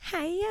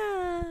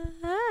Hiya.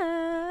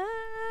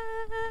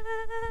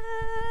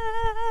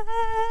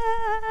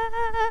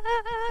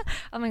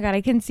 Oh my god,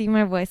 I can see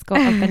my voice go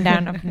up and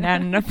down, up and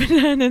down, and up and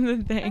down in the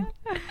thing.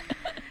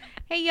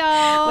 Hey,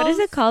 y'all. What is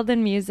it called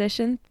in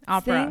musician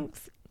Opera.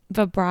 things?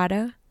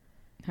 Vibrato.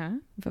 Huh?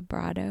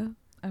 Vibrato.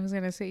 I was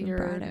going to say you're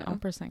an Vibrato.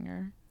 opera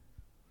singer,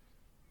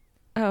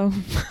 Oh.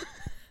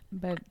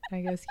 but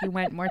I guess you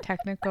went more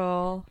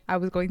technical. I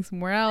was going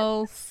somewhere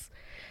else.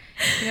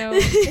 You know,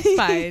 it's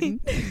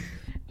fine.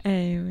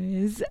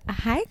 Anyways,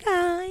 hi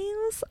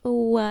guys.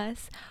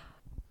 What's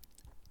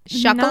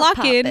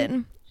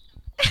Shakalockin'.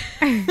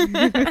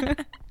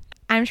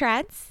 I'm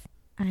Shreds.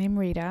 I'm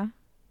Rita.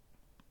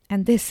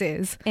 And this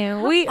is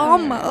And we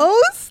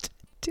almost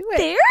to it.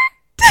 there.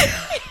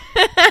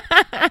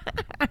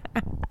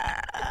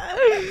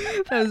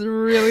 That was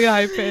really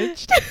high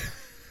pitched.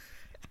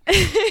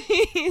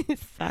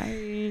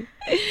 Sorry.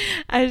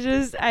 I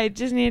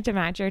just needed to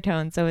match your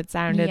tone so it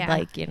sounded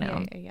like, you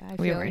know, I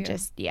we feel were you.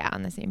 just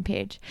on the same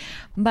page.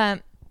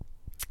 But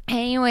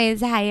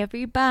anyways, hi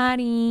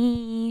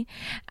everybody.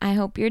 I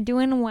hope you're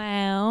doing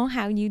well.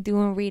 How you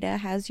doing, Rita?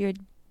 How's your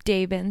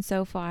day been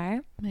so far?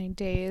 My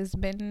day has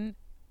been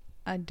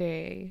a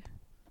day.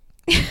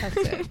 That's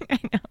it. I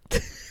know.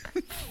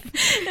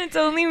 It's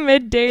only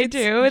midday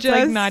too. It's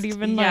like not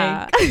even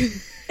like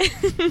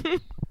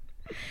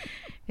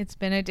It's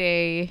been a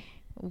day.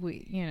 I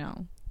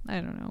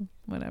don't know,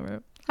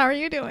 whatever. How are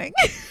you doing?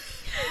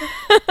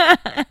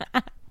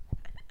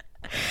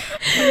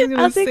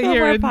 I'll take a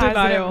more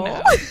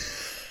positive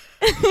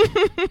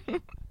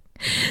note.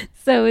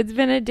 So it's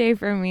been a day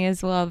for me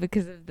as well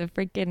because of the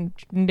freaking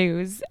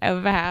news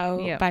of how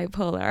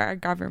bipolar our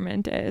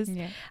government is.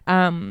 Yeah.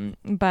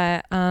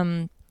 But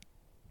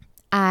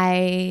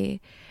I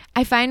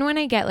find when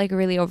I get like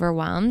really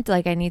overwhelmed,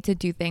 like I need to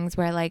do things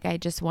where like I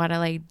just want to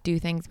like do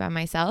things by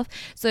myself.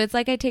 So it's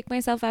like I take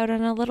myself out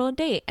on a little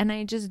date and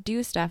I just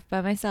do stuff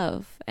by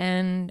myself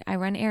and I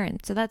run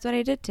errands. So that's what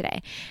I did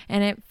today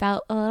and it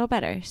felt a little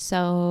better.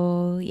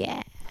 So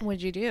yeah.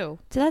 What'd you do?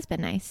 So that's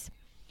been nice.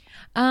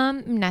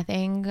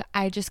 Nothing.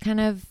 I just kind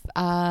of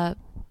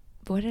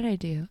what did I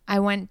do? I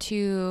went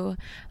to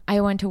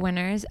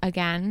Winners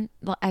again,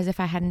 as if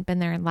I hadn't been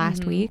there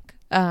last week.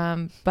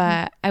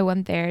 But I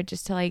went there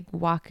just to like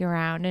walk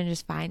around and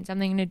just find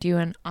something to do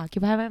and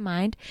occupy my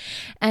mind.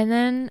 And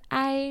then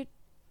I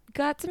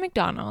got some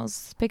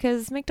McDonald's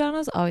because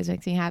McDonald's always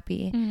makes me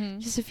happy.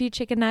 Just a few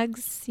chicken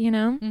nugs, you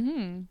know?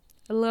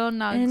 A little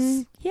nugs.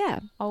 And yeah.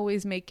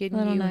 Always making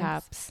Little you nugs.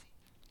 haps.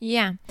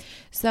 Yeah.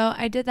 So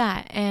I did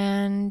that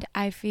and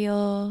I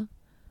feel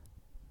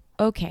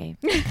okay.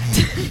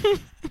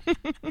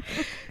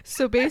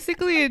 So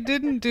basically it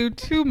didn't do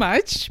too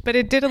much, but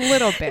it did a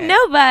little bit. No,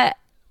 but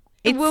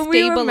It when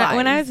stabilized.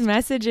 when I was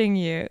messaging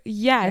you,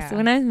 Yeah.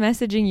 when I was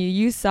messaging you,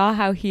 you saw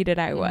how heated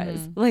I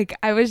was. Like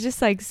I was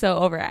just like so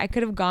over it. I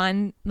could have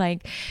gone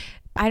like,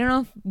 I don't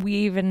know if we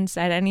even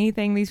said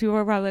anything. These people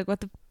were probably like,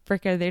 what the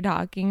frick are they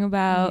talking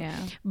about? Yeah.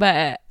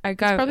 But I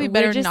got It's probably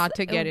better not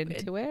to get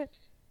into it.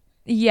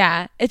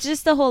 Yeah, it's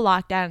just the whole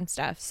lockdown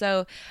stuff.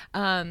 So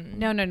No.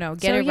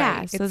 Get So, it yeah,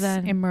 right. so It's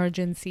then-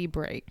 emergency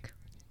break.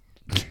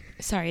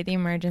 sorry, the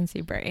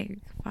emergency break.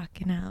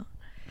 Fucking hell.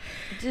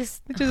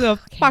 Just Which is a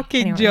okay,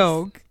 fucking anyways.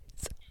 joke.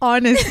 It's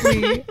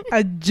honestly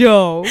a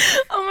joke.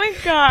 Oh my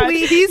god.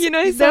 Please, you know,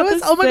 I there saw was,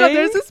 this oh my god, thing.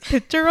 there's this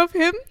picture of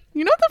him.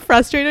 You know the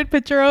frustrated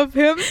picture of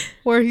him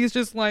where he's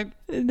just like,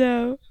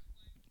 No.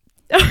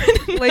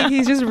 like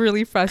he's just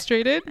really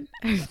frustrated.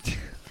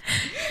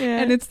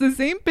 Yeah. And it's the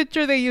same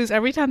picture they use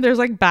every time there's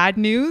like bad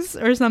news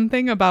or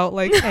something about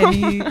like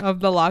any of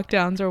the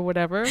lockdowns or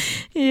whatever.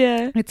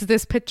 Yeah. It's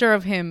this picture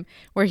of him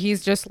where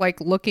he's just like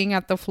looking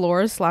at the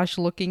floor /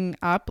 looking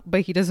up,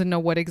 but he doesn't know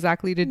what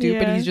exactly to do,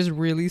 but Yeah. he's just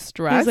really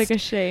stressed. He's like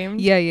ashamed.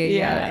 Yeah.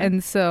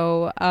 And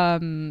so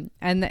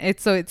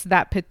it's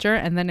that picture,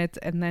 and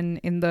then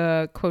in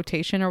the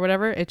quotation or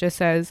whatever, it just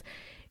says,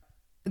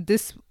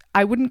 "This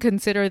I wouldn't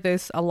consider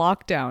this a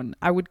lockdown.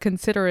 I would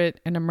consider it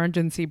an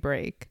emergency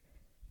break."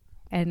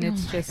 And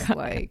it's just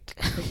like,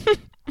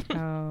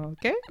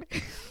 okay.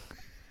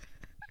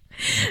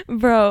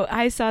 Bro,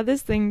 I saw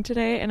this thing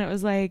today and it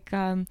was like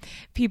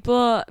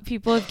people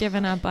have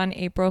given up on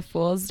April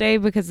Fool's Day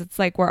because it's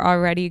like we're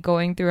already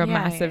going through a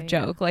massive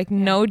joke. Like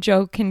no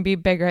joke can be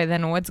bigger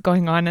than what's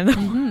going on in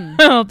the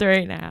world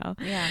right now.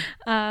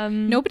 Yeah.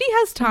 Nobody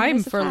has time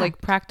it's a for like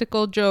fact.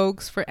 practical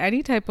jokes, for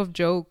any type of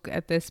joke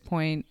at this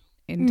point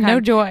in time. No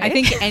joy. I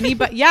think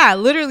anybody,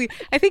 literally,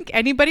 I think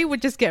anybody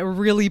would just get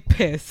really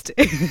pissed.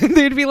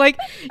 They'd be like,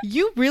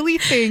 "You really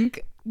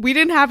think we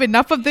didn't have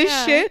enough of this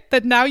shit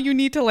that now you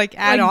need to like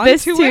add Like on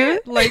this to too?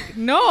 it?" Like,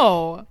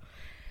 no.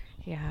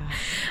 Yeah.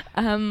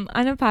 On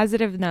a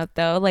positive note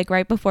though, like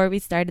right before we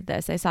started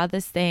this, I saw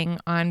this thing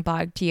on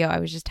Blog TO. I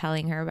was just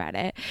telling her about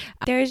it.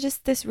 There's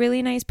just this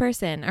really nice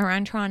person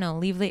around Toronto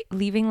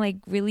leaving like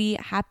really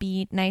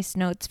happy, nice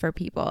notes for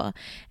people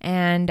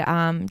and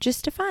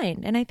just to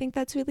find. And I think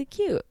that's really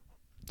cute.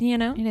 You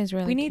know, It is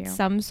really we need cute.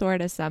 some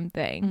sort of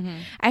something.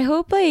 I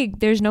hope like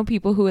there's no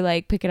people who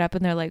like pick it up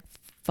and they're like,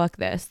 fuck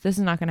this. This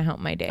is not going to help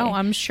my day. Oh,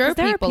 I'm sure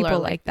there people are are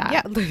like that.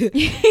 Yeah,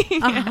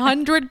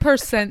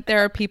 100%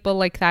 there are people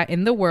like that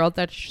in the world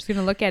that's just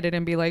gonna look at it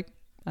and be like,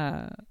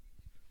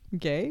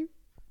 gay,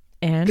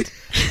 and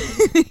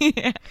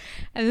yeah.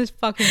 And just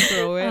fucking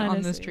throw it on the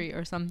Honestly. street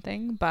or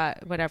something.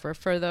 But whatever.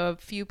 For the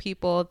few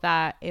people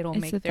that it'll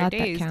It's make the their thought that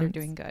days, they're counts.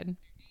 doing good.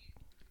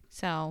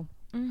 So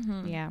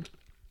yeah.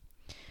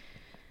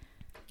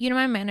 You know,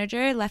 my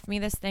manager left me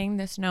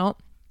this note,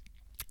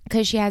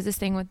 because she has this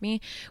thing with me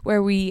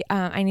where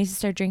I need to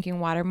start drinking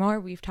water more.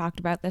 We've talked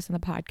about this in the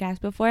podcast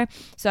before.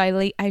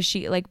 So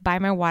she by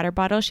my water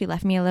bottle, she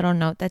left me a little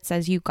note that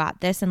says, "You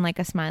got this," and like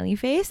a smiley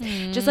face,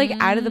 just like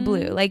out of the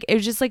blue. Like it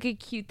was just like a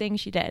cute thing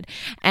she did.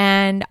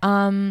 And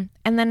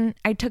then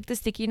I took the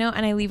sticky note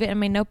and I leave it in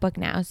my notebook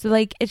now. So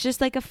like it's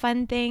just like a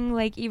fun thing.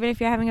 Like even if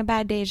you're having a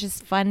bad day, it's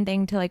just a fun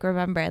thing to like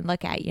remember and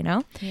look at, you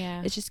know?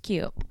 Yeah. It's just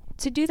cute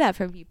to do that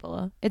for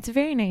people. It's a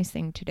very nice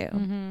thing to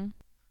do.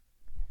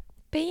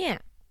 But yeah.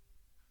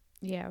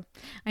 Yeah.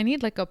 I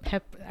need like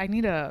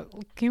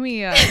give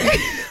me a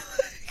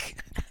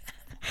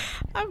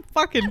I'm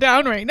fucking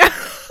down right now.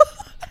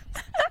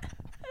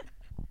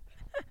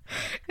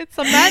 It's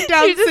a man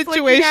down She's just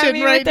looking at situation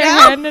me right with her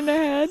now. hand in her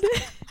head.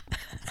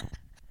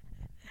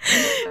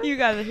 You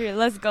got it here.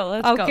 Let's go.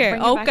 Let's go. Okay,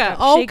 Bring it back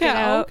up. Shake it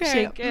out.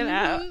 Shake it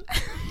out.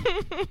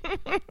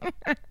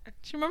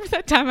 Do you remember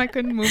that time I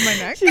couldn't move my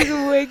neck? She's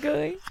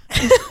wiggling.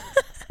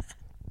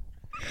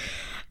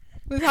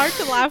 It was hard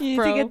to laugh, You need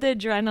bro. to get the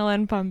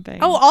adrenaline pumping.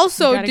 Oh,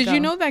 also, gotta did go. you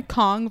know that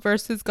Kong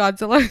versus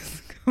Godzilla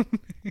is coming?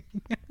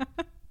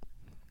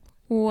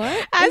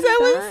 What? As is I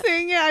was that?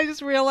 saying it, I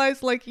just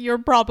realized, like, you're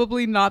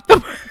probably not the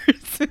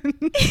person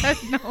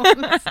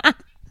that knows.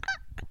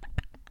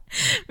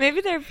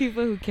 Maybe there are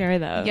people who care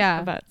though.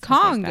 Yeah, About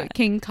stuff Kong, like that.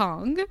 King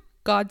Kong,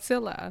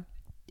 Godzilla.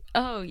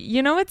 Oh,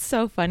 you know what's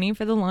so funny?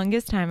 For the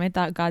longest time, I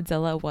thought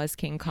Godzilla was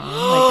King Kong. Like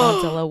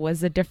Godzilla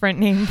was a different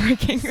name for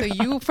King So Kong.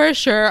 you for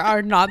sure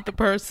are not the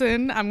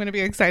person I'm going to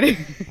be excited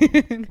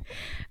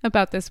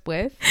about this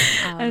with.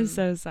 I'm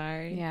so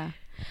sorry. Yeah.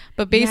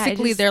 But Yeah, I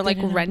basically just they're like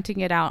didn't know. renting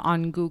it out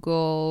on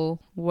Google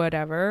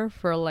whatever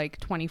for like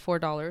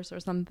 $24 or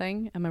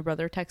something. And my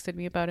brother texted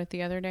me about it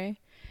the other day.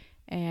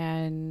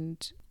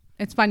 And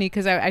it's funny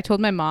because I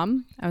told my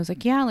mom, I was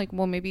like, yeah, like,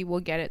 well, maybe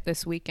we'll get it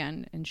this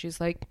weekend. And she's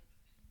like,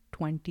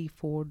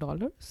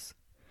 $24?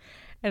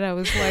 And I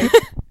was like,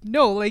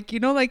 no, like, you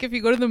know, like if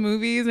you go to the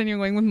movies and you're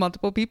going with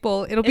multiple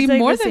people, it'll be It's like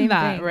more the than same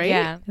that, thing. right?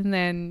 Yeah. And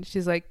then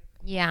she's like,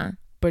 Yeah.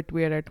 but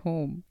we're at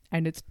home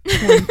and it's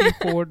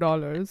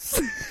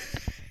 $24.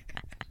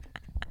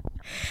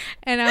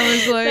 And I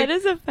was like, That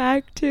is a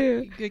fact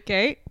too.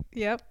 okay,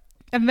 yep.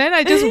 And then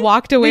I just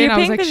walked away You're and I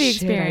was paying like, for the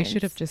shit, I experience.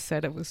 should have just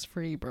said it was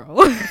free, bro.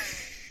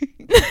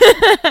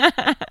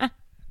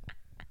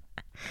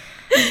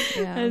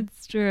 Yeah.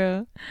 That's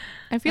true.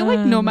 I feel like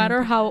Oh no my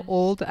matter how gosh.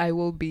 old I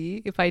will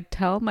be, if I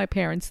tell my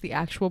parents the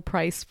actual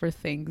price for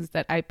things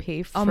that I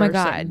pay for Oh my certain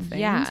god. things,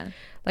 Yeah.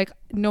 like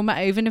no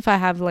matter, even if I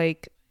have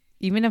like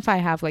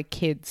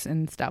kids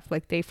and stuff,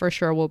 like they for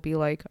sure will be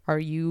like, are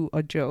you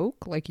a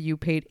joke? Like you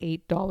paid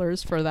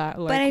 $8 for that,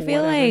 like, I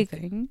feel whatever like-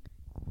 thing.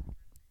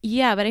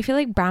 Yeah, but I feel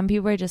like brown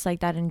people are just like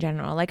that in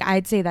general. Like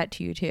I'd say that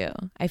to you too.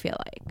 I feel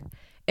like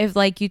if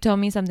like you told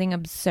me something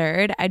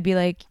absurd, I'd be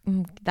like,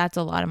 that's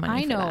a lot of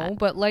money. I for know, that.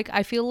 but like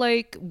I feel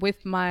like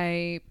with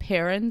my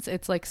parents,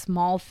 it's like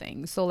small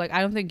things. So like I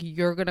don't think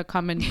you're gonna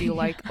come and be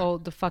like, oh,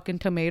 the fucking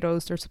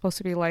tomatoes are supposed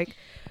to be like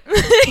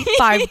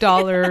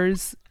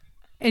 $5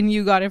 and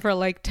you got it for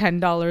like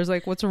 $10.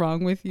 Like what's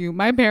wrong with you?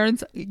 My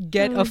parents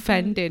get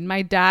offended.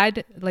 My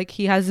dad, like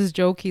he has this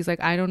joke, he's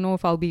like, I don't know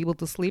if I'll be able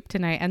to sleep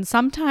tonight. And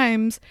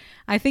sometimes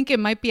I think it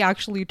might be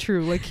actually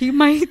true. Like he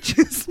might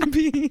just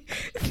be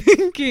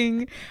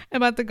thinking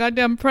about the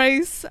goddamn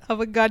price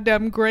of a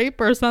goddamn grape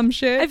or some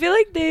shit. I feel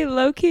like they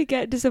low key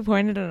get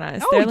disappointed in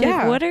us. Oh, They're like,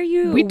 yeah. what are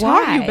you? We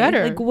taught you why?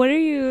 better. Like, what are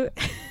you?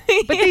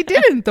 But they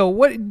didn't though.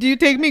 What do you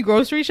take me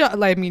grocery shop?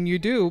 Like, I mean, you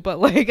do, but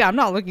like I'm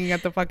not looking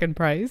at the fucking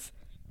price.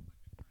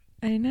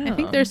 I know. I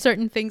think there's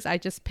certain things I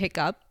just pick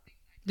up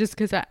just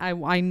because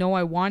I know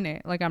I want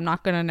it. Like I'm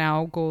not gonna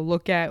now go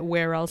look at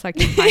where else I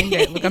can find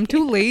it. Like I'm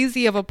too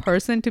lazy of a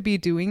person to be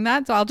doing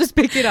that, so I'll just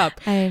pick it up.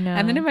 I know.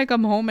 And then if I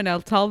come home and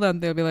I'll tell them,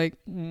 they'll be like,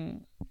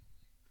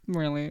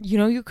 really? you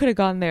know, you could have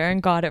gone there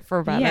and got it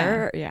for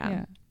better.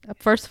 Yeah.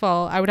 First of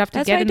all, I would have to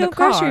That's get why I in the don't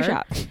car. grocery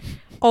shop.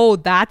 Oh,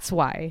 that's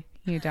why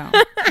you don't.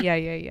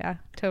 Yeah.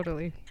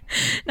 Totally.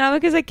 Not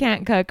because I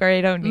can't cook or I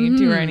don't need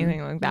to or Mhm.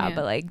 anything like that, Yeah.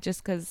 but like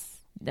just because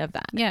of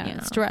that. Yeah, you know,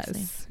 stress.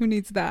 obviously. Who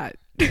needs that?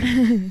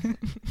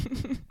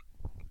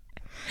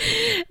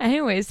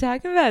 Anyways,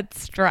 talking about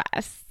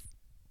stress,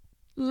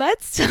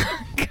 let's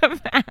talk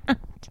about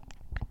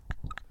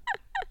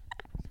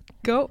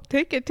Go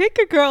take it,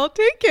 girl,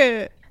 take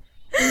it.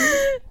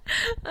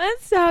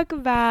 let's talk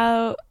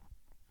about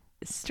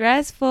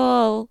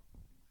stressful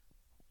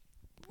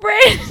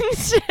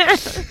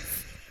friendships.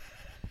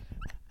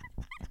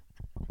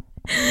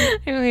 I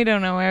really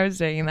don't know why I was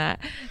saying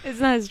that. It's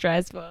not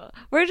stressful.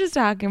 We're just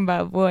talking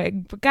about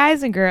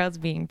guys and girls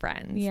being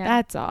friends. Yeah.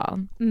 That's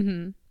all.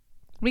 Mm-hmm.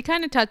 we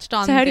kind of touched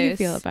on So how this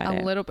do you feel about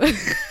it? a little bit.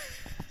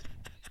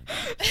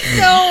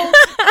 So,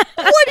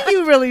 what do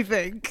you really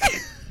think?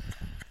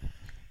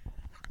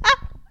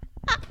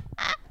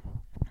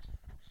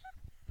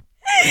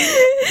 This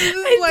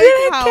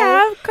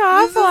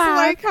is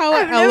like how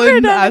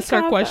Ellen asked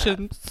her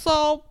question.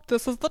 So,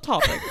 this is the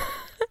topic.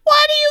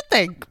 What do you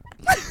think?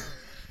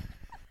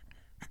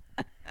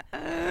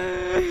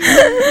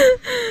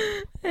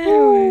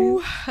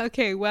 Ooh,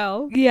 okay,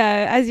 well,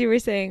 Yeah, as you were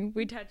saying,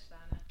 we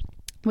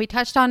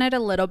touched on it a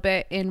little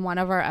bit in one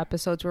of our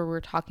episodes where we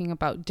were talking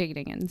about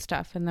dating and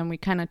stuff, and then we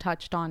kind of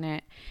touched on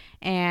it,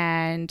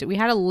 and we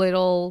had a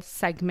little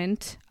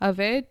segment of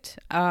it,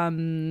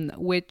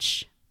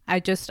 which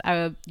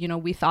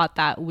we thought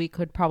that we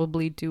could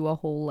probably do a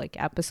whole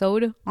like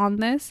episode on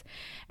this.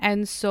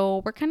 And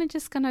so we're kind of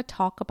just going to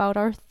talk about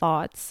our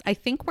thoughts. I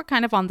think we're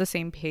kind of on the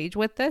same page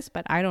with this,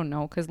 but I don't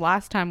know. Because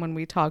last time when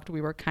we talked,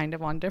 we were kind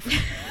of on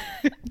different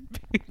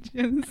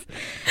pages.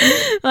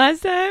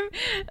 Last time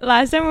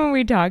when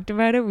we talked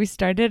about it, we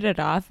started it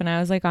off and I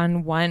was like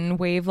on one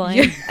wavelength.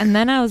 Yeah. And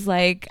then I was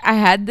like, I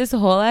had this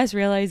whole ass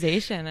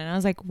realization and I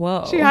was like,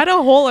 whoa. She had a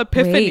whole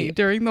epiphany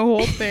during the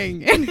whole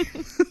thing. And it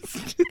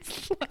was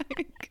just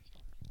like,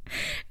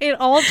 it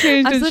all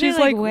changed. And she's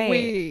like,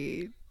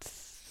 wait.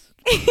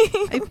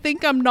 I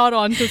think I'm not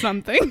onto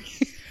something.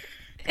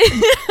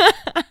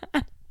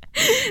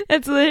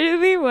 That's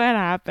literally what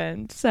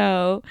happened.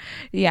 So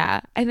yeah,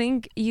 I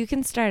think you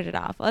can start it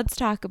off. Let's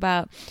talk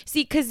about,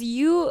 because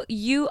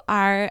you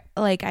are,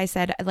 like I've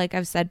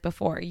said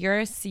before, you're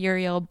a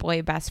serial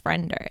boy best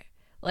friender.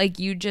 Like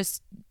you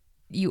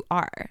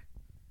are.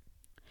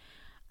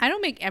 I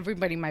don't make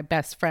everybody my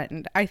best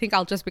friend. I think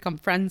I'll just become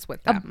friends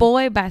with them. A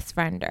boy best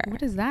friender. What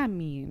does that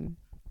mean?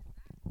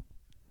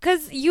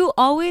 Because you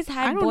always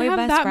had boy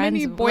best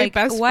friends, like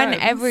one friends.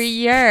 Every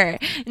year.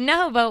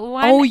 No, but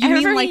one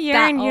every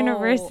year in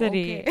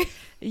university. Okay.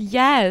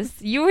 Yes,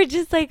 you were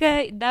just like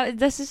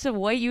that's just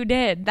what you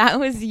did. That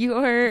was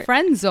your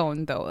friend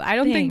zone, though. I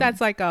don't think that's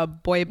like a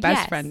boy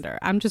best friender.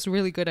 I'm just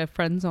really good at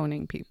friend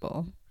zoning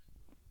people.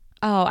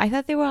 Oh, I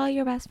thought they were all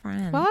your best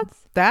friends. What's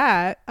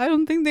that? I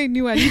don't think they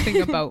knew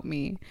anything about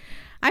me.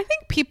 I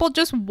think people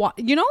just want,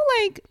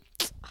 like.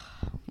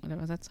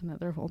 Whatever, that's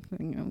another whole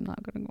thing. I'm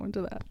not gonna go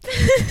into that.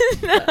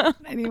 No.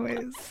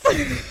 Anyways,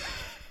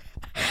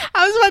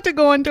 I was about to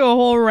go into a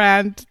whole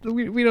rant.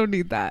 We don't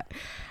need that.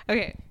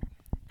 Okay,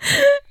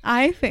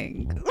 I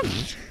think.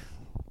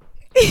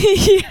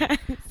 Yes.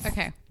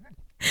 Okay.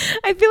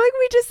 I feel like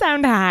we just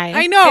sound high.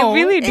 I know. I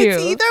really do.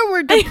 It's either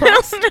we're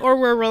depressed or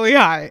we're really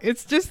high.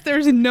 It's just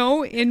there's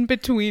no in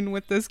between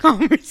with this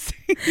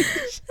conversation.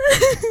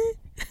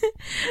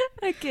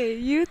 Okay,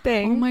 you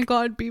think? Oh my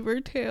God, beaver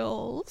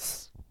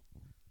tails.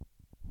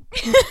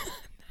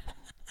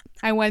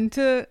 I went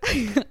to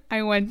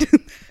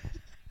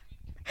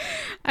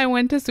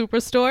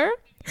Superstore.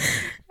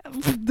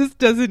 This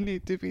doesn't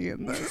need to be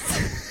in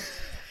this.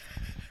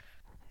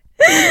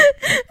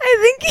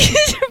 I think you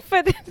should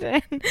put it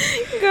in.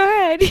 Go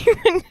ahead. You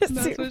went to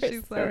That's Superstore. What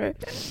she said.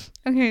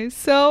 Okay,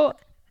 so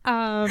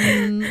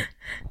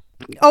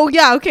oh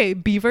yeah, okay,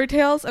 beaver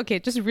tails. Okay,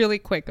 just really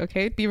quick,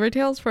 okay? Beaver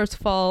tails, first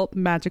of all,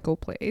 magical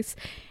place.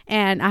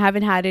 And I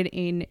haven't had it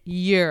in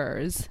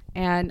years.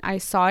 And I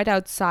saw it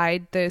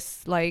outside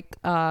this like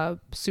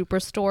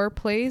Superstore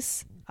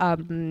place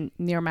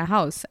near my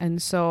house.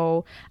 And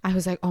so I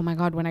was like, oh my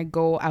God, when I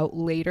go out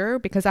later,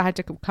 because I had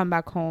to come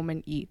back home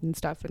and eat and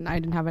stuff and I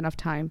didn't have enough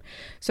time.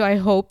 So I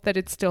hope that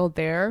it's still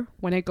there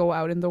when I go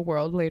out in the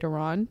world later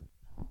on.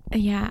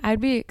 Yeah, I'd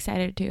be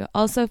excited too.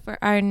 Also for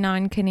our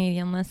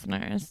non-Canadian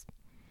listeners,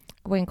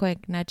 wink,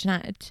 wink, nudge,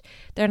 nudge.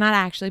 They're not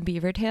actually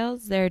beaver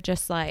tails. They're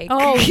just like,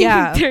 oh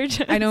yeah, they're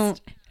just, I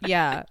don't,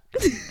 yeah.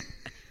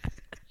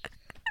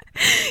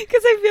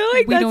 Because I feel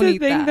like that's the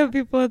thing that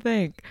people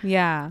think.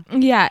 Yeah,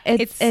 yeah.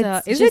 It's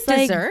is just it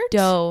dessert like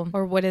dough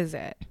or what is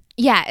it?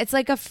 Yeah, it's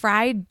like a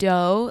fried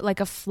dough, like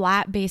a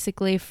flat,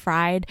 basically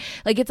fried,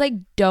 like it's like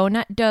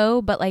donut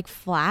dough, but like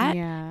flat.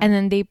 Yeah. And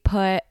then they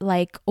put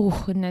like,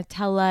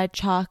 Nutella,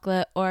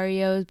 chocolate,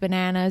 Oreos,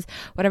 bananas,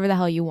 whatever the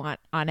hell you want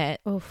on it.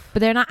 Oof.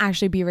 But they're not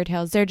actually beaver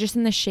tails. They're just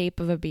in the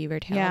shape of a beaver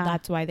tail. Yeah.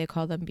 That's why they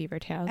call them beaver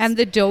tails. And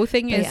the dough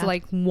thing is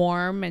like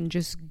warm and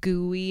just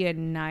gooey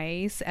and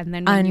nice. And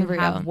then when you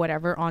have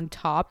whatever on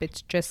top,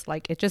 it's just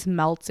like, it just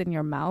melts in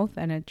your mouth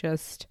and it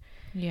just,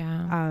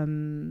 yeah.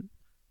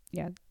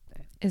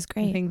 Is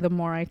great. I think the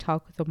more I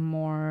talk, the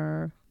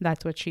more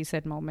that's what she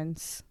said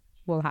moments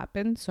will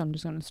happen. So I'm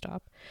just going to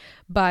stop.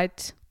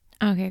 But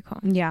okay, cool.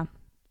 Yeah.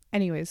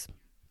 Anyways,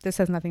 this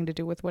has nothing to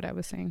do with what I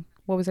was saying.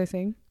 What was I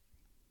saying?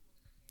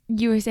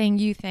 You were saying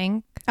you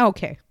think.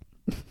 Okay.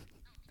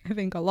 I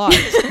think a lot,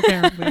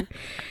 apparently.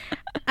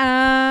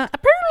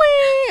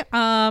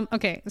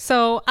 Okay.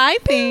 So I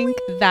think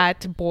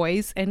that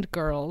boys and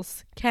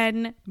girls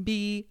can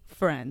be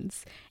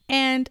friends.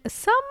 And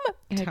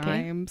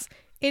sometimes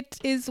it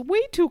is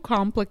way too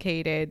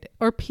complicated,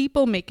 or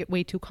people make it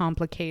way too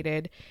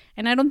complicated.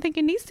 And I don't think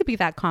it needs to be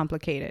that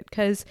complicated,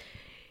 because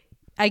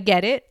I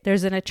get it.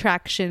 There's an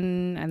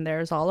attraction and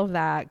there's all of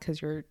that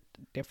because you're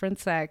different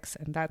sex,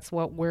 and that's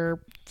what we're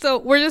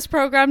just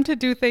programmed to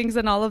do things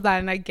and all of that,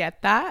 and I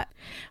get that.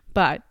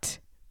 But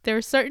there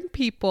are certain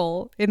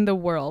people in the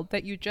world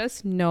that you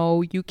just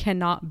know you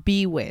cannot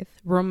be with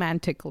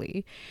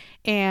romantically.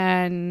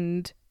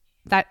 And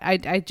that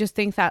I just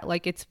think that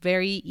like it's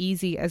very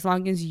easy as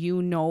long as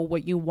you know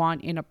what you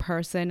want in a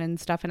person and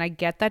stuff. And I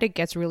get that it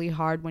gets really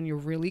hard when you're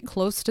really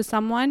close to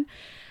someone.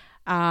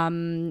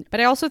 But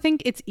I also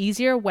think it's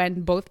easier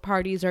when both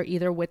parties are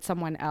either with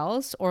someone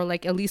else or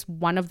like at least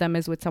one of them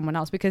is with someone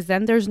else, because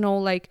then there's no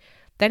like,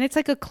 then it's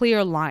like a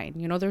clear line,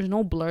 you know, there's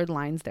no blurred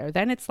lines there.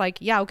 Then it's like,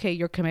 yeah, okay,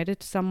 you're committed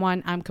to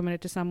someone, I'm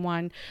committed to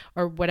someone,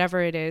 or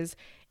whatever it is,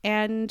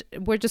 and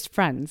we're just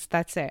friends.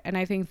 That's it. And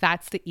I think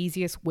that's the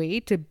easiest way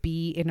to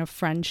be in a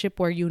friendship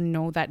where you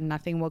know that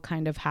nothing will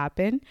kind of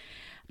happen.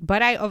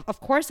 But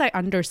of course, I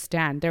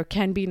understand there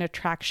can be an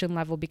attraction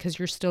level because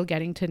you're still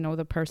getting to know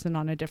the person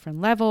on a different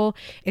level.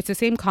 It's the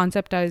same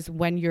concept as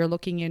when you're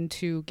looking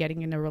into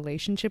getting in a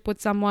relationship with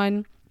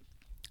someone.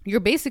 You're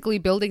basically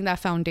building that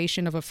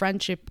foundation of a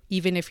friendship,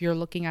 even if you're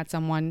looking at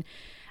someone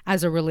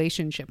as a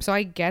relationship. So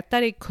I get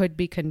that it could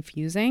be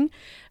confusing,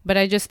 but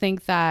I just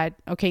think that,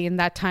 okay, in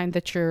that time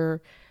that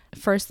you're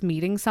first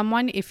meeting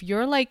someone, if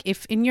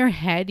in your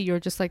head, you're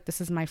just like,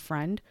 this is my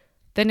friend,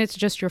 then it's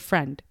just your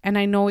friend. And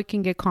I know it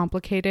can get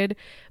complicated,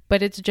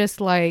 but it's just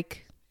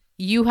like,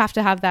 you have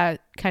to have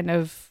that kind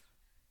of,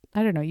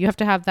 I don't know, you have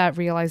to have that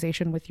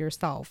realization with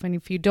yourself. And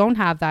if you don't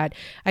have that,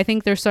 I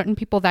think there's certain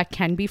people that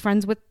can be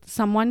friends with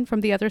someone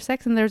from the other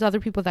sex, and there's other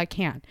people that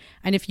can't.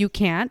 And if you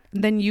can't,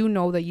 then you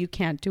know that you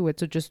can't do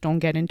it. So just don't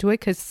get into it,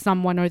 because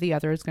someone or the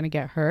other is going to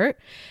get hurt.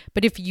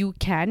 But if you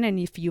can, and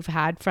if you've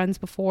had friends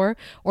before,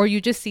 or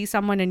you just see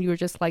someone and you're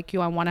just like,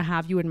 I want to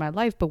have you in my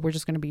life, but we're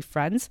just going to be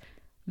friends,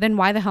 then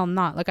why the hell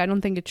not? Like, I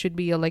don't think it should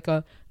be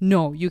a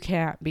no, you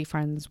can't be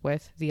friends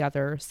with the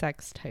other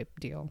sex type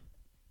deal.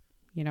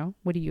 You know,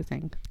 what do you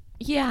think?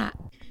 Yeah,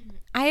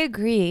 I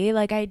agree.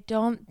 Like, I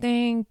don't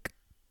think,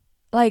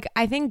 like,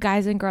 I think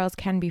guys and girls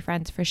can be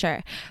friends for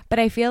sure. But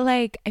I feel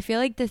like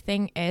the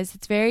thing is,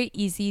 it's very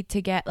easy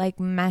to get like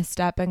messed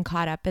up and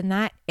caught up in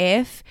that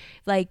if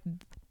like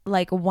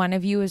one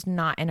of you is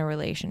not in a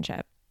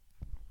relationship.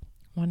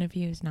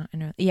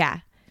 Yeah.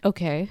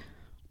 Okay.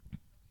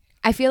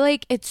 I feel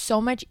like it's so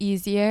much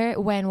easier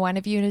when one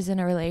of you is in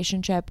a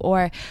relationship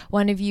or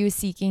one of you is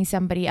seeking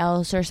somebody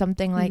else or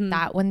something like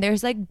that. When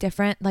there's like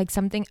different, like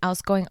something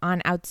else going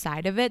on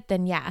outside of it,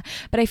 then yeah.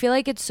 But I feel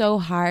like it's so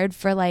hard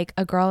for like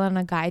a girl and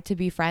a guy to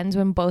be friends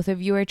when both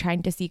of you are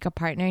trying to seek a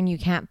partner and you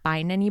can't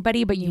find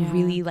anybody, but you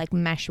really like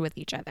mesh with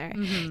each other.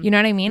 You know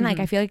what I mean? Like,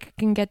 I feel like it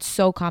can get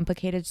so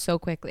complicated so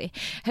quickly.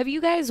 Have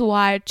you guys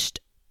watched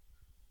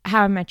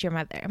How I Met Your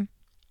Mother?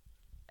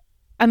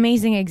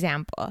 Amazing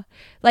example.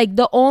 Like,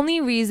 the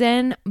only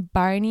reason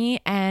Lily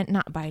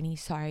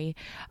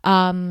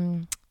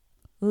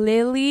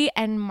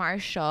and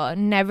Marshall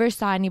never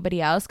saw anybody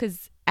else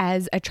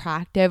as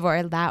attractive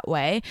or that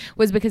way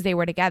was because they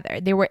were together.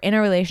 They were in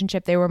a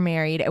relationship, they were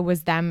married, it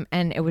was them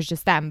and it was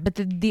just them. But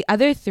the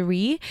other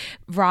three,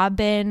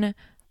 Robin,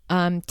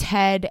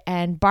 Ted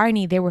and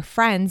Barney, they were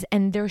friends,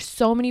 and there's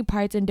so many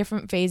parts and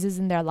different phases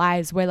in their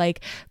lives where like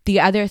the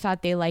other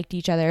thought they liked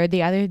each other, or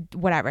the other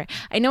whatever.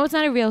 I know it's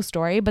not a real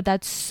story, but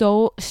that's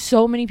so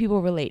many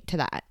people relate to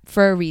that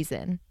for a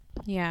reason.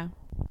 Yeah.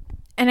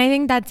 And I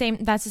think that's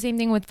the same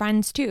thing with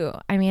friends too.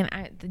 I mean,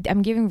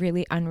 I'm giving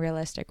really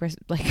unrealistic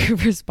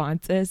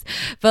responses,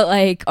 but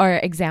like, or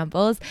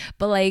examples,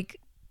 but like,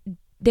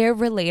 they're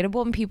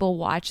relatable and people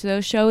watch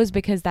those shows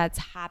because that's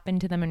happened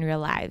to them in real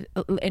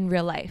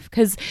life.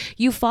 Because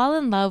you fall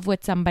in love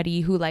with somebody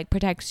who like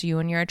protects you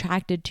and you're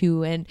attracted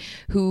to, and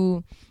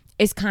who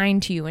is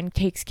kind to you and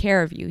takes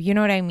care of you. You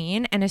know what I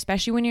mean? And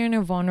especially when you're in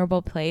a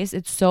vulnerable place,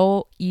 it's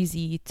so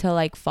easy to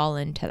like fall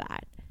into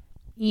that.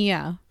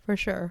 Yeah, for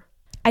sure.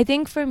 I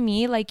think for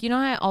me, like, you know,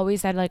 I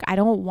always said like, I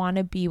don't want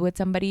to be with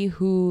somebody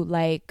who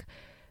like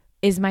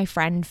is my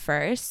friend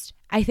first.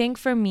 I think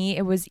for me,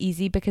 it was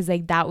easy because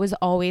like that was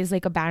always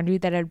like a boundary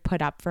that I'd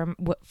put up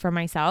for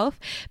myself,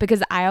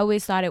 because I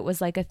always thought it was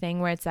like a thing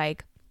where it's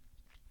like,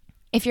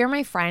 if you're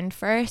my friend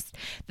first,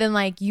 then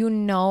like, you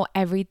know,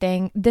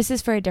 everything. This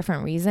is for a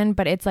different reason,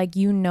 but it's like,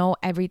 you know,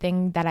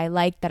 everything that I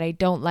like, that I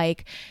don't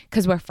like,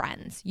 because we're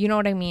friends. You know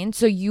what I mean?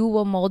 So you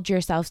will mold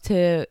yourself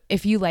to,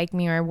 if you like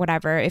me or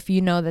whatever, if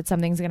you know that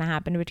something's going to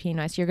happen between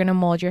us, you're going to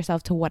mold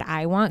yourself to what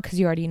I want because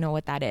you already know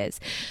what that is.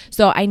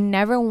 So I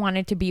never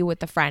wanted to be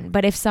with a friend.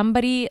 But if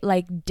somebody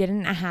like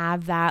didn't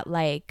have that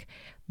like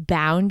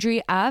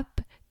boundary up,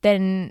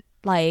 then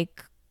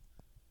like,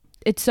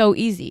 it's so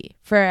easy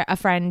for a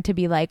friend to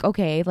be like,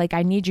 okay, like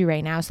I need you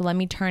right now, so let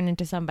me turn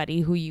into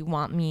somebody who you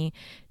want me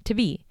to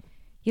be.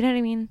 You know what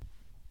I mean?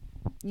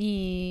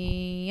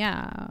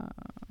 Yeah,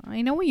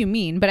 I know what you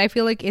mean, but I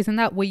feel like, isn't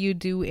that what you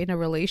do in a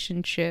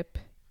relationship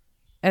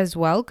as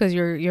well, because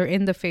you're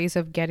in the phase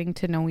of getting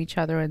to know each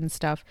other and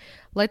stuff.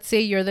 Let's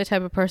say you're the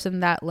type of person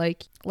that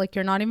like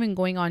you're not even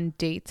going on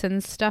dates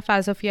and stuff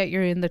as of yet.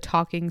 You're in the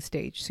talking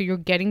stage, so you're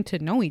getting to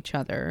know each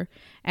other,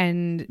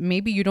 and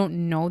maybe you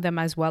don't know them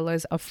as well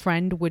as a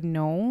friend would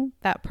know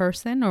that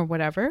person or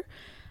whatever.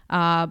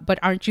 But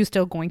aren't you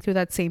still going through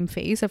that same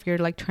phase if you're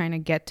like trying to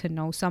get to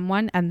know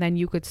someone, and then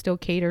you could still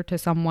cater to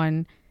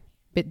someone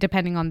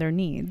depending on their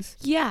needs?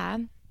 Yeah,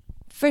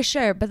 for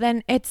sure. But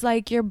then it's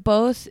like you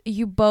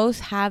both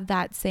have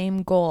that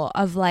same goal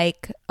of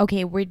like,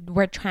 okay,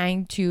 we're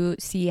trying to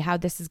see how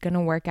this is going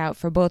to work out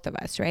for both of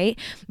us, right?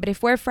 But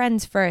if we're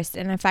friends first,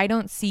 and if I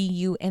don't see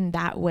you in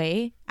that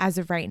way as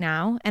of right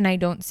now, and I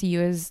don't see you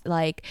as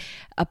like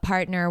a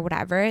partner or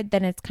whatever,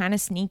 then it's kind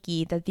of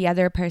sneaky that the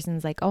other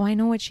person's like, oh, I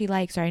know what she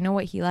likes, or I know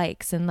what he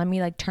likes, and let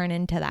me like turn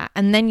into that.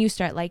 And then you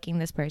start liking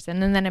this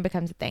person, and then it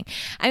becomes a thing.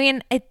 I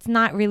mean, it's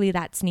not really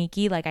that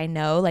sneaky. Like, I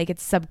know, like,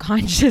 it's a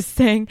subconscious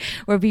thing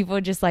where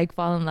people just like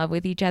fall in love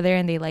with each other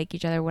and they like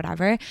each other,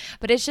 whatever.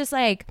 But it's just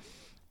like,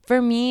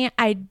 for me,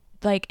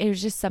 it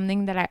was just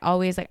something that I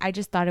always like, I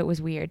just thought it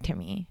was weird to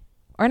me.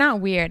 Or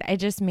not weird, it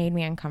just made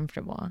me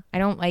uncomfortable. I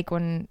don't like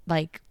when,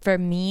 like, for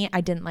me,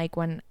 I didn't like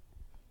when,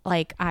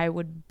 like, I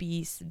would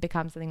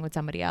become something with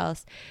somebody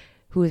else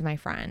who is my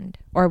friend,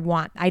 or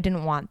I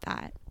didn't want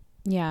that.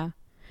 Yeah.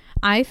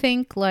 I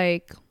think,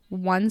 like,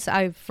 once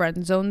I've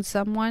friend zoned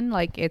someone,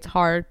 like, it's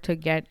hard to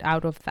get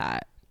out of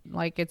that.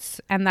 Like,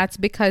 and that's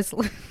because,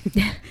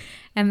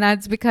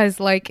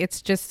 like,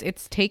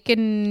 it's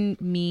taken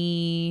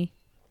me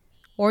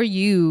or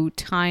you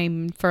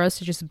time for us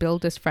to just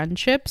build this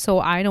friendship. So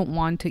I don't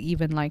want to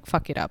even like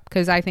fuck it up,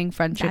 because I think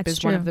friendship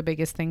is one of the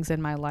biggest things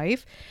in my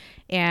life.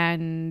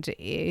 And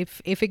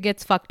if it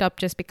gets fucked up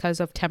just because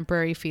of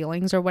temporary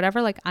feelings or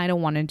whatever, like, I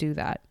don't want to do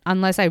that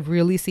unless I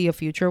really see a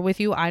future with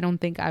you. I don't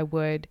think I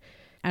would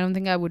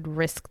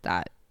risk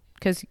that,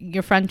 because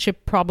your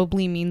friendship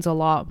probably means a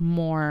lot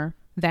more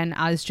than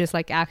us just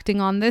like acting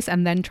on this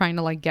and then trying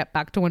to like get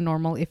back to a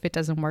normal if it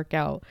doesn't work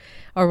out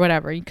or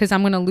whatever, because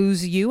I'm gonna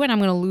lose you, and I'm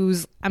gonna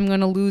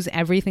lose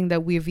everything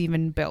that we've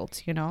even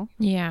built, you know?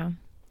 Yeah.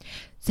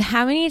 So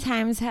how many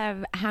times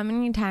have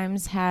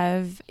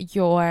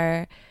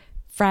your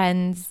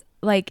friends,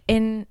 like,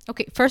 in,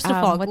 okay, first of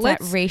all, what's that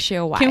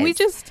ratio wise? Can we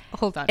just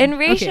hold on? In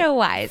ratio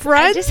wise,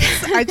 friends,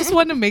 I just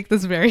want to make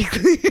this very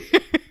clear.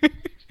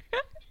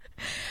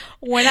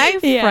 When I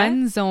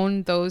friend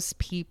zoned those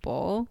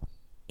people,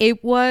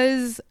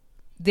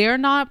 they're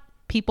not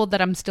people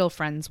that I'm still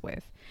friends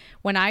with.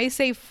 When I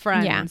say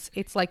friends,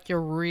 it's like, you're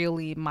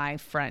really my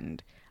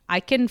friend. I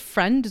can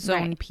friend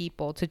zone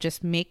people to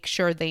just make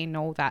sure they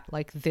know that,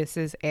 like, this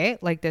is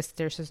it. Like, this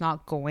is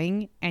not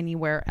going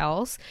anywhere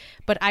else.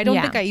 But I don't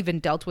think I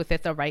even dealt with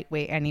it the right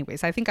way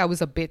anyways. I think I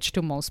was a bitch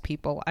to most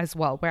people as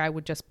well, where I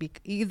would just be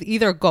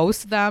either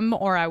ghost them,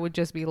 or I would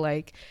just be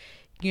like,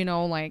 you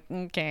know, like,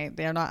 okay,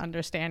 they're not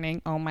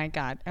understanding. Oh my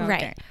God. Okay.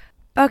 Right.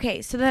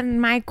 Okay, so then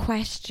my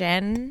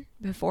question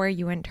before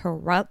you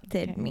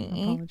interrupted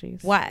me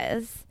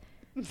was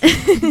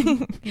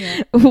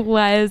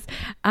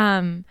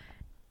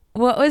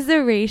what was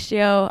the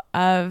ratio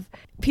of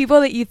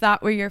people that you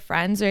thought were your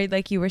friends, or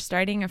like you were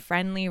starting a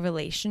friendly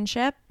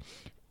relationship,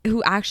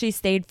 who actually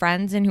stayed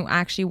friends and who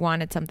actually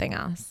wanted something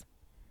else?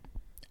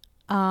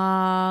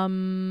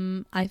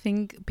 I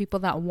think people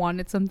that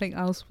wanted something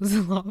else was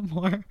a lot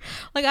more.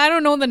 Like, I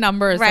don't know the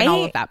numbers and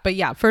all of that, but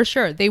yeah, for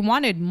sure they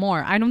wanted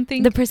more. I don't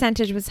think the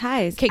percentage was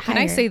high. Okay, can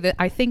I say that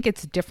I think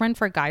it's different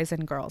for guys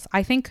and girls?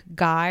 I think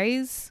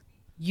guys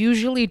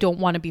usually don't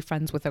want to be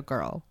friends with a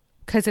girl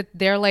because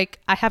they're like,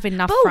 I have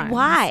enough friends. But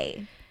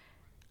why?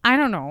 I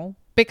don't know,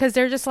 because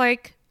they're just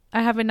like,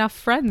 I have enough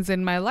friends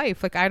in my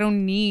life. Like, I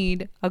don't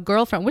need a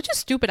girlfriend, which is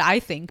stupid, I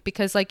think,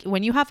 because like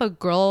when you have a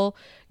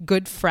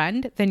good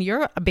friend, then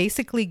you're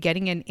basically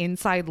getting an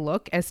inside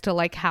look as to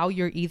like how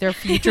your either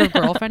future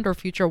girlfriend or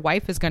future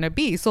wife is going to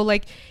be. So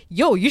like,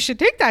 yo, you should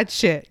take that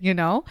shit, you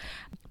know?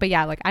 But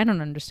yeah, like, I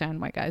don't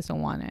understand why guys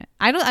don't want it.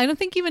 I don't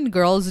think even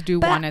girls do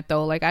want it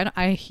though. Like,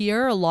 I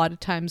hear a lot of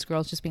times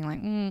girls just being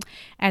like,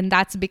 and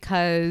that's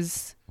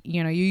because,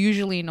 you know, you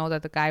usually know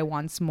that the guy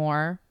wants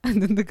more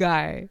than the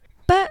guy.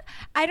 But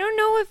I don't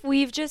know if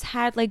we've just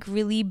had like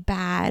really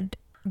bad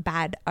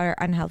or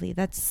unhealthy,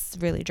 that's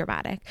really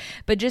dramatic,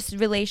 but just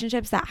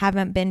relationships that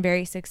haven't been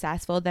very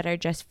successful, that are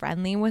just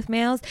friendly with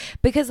males.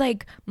 Because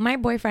like, my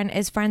boyfriend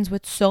is friends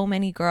with so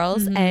many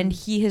girls, and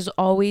he has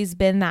always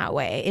been that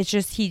way. It's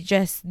just,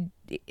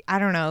 I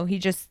don't know, he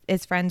just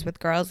is friends with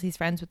girls, he's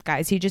friends with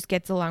guys, he just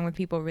gets along with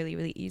people really,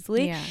 really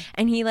easily.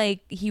 And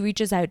he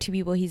reaches out to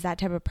people, he's that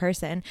type of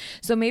person.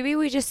 So maybe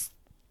we just,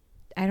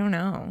 I don't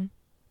know.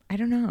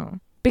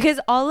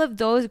 Because all of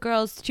those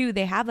girls too,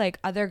 they have like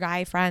other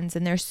guy friends,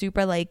 and they're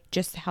super like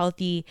just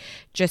healthy,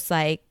 just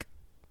like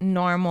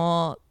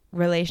normal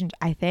relationship,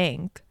 I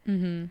think.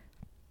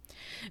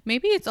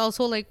 Maybe it's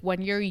also like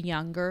when you're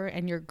younger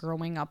and you're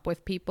growing up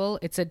with people,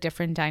 it's a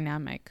different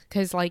dynamic.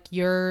 Because like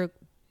I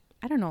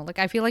don't know, like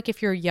I feel like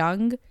if you're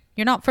young,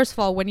 you're not, first of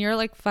all, when you're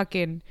like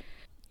fucking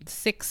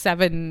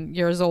 6-7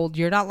 years old,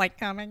 you're not like,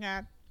 oh my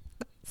God,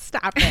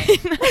 Stop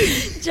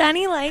it.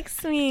 Johnny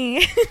likes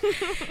me.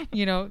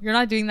 You know, you're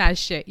not doing that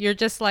shit. You're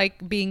just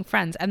like being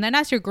friends. And then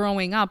as you're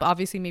growing up,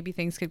 obviously maybe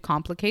things could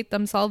complicate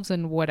themselves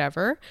and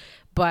whatever.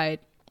 But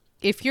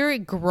if you're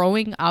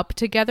growing up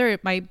together,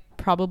 it might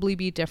probably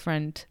be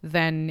different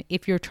than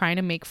if you're trying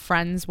to make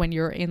friends when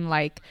you're in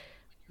like,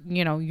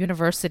 you know,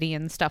 university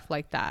and stuff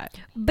like that.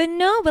 But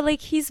no, but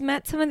like he's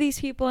met some of these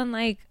people in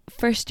like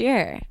first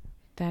year.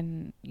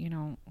 Then, you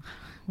know,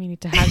 we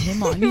need to have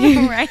him on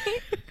here. Right?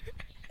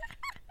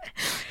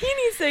 He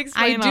needs to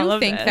explain I do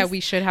think that we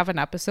should have an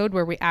episode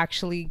where we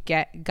actually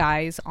get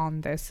guys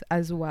on this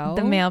as well.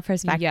 The male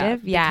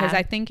perspective. Yeah. Because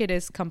I think it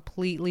is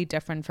completely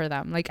different for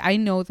them. Like, I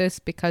know this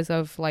because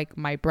of like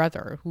my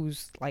brother,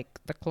 who's like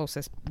the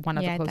closest, one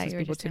of the closest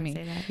people to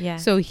me. Yeah.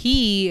 So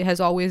he has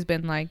always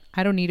been like,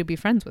 I don't need to be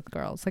friends with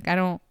girls. Like, I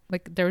don't,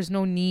 like, there's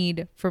no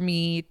need for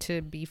me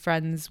to be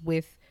friends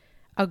with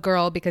a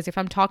girl, because if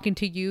I'm talking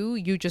to you,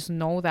 you just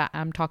know that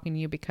I'm talking to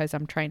you because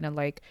I'm trying to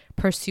like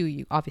pursue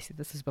you. Obviously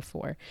this is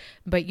before,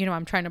 but you know,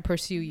 I'm trying to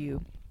pursue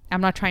you. I'm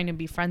not trying to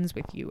be friends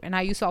with you. And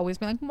I used to always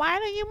be like, why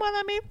don't you want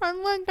to be friends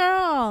with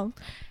girls?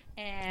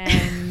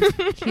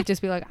 And he'd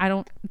just be like, I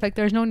don't, like,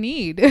 there's no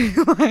need.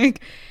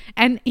 Like,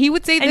 and he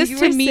would say this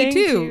to me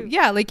too.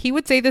 Yeah, like he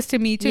would say this to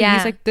me too. Yeah.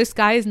 He's like, this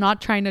guy is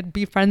not trying to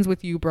be friends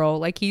with you, bro.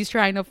 Like, he's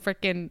trying to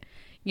freaking,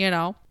 you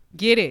know,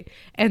 get it.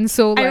 And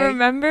so like, I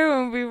remember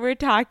when we were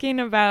talking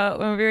about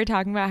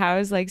how I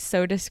was like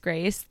so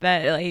disgraced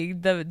that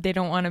like they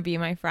don't want to be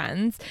my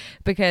friends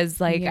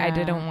because like I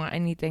didn't want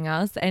anything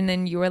else. And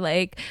then you were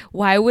like,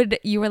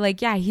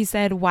 yeah, he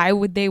said, why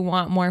would they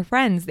want more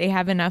friends? They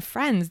have enough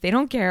friends. They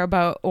don't care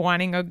about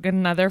wanting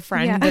another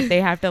friend that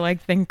they have to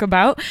like think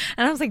about.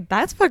 And I was like,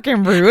 that's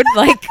fucking rude.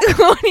 Like,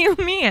 what do you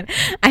mean?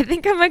 I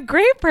think I'm a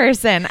great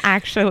person,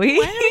 actually.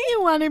 Why don't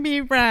you want to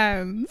be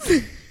friends?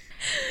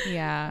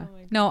 Yeah.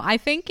 No, I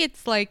think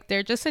it's like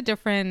there's a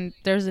different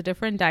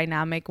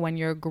dynamic when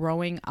you're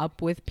growing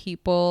up with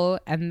people,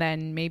 and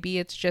then maybe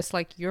it's just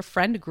like your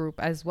friend group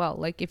as well.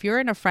 Like if you're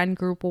in a friend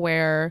group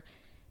where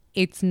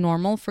it's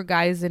normal for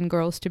guys and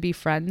girls to be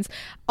friends.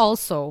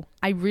 Also,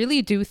 I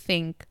really do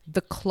think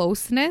the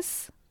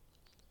closeness,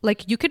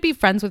 like you could be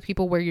friends with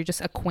people where you're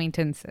just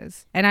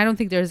acquaintances, and I don't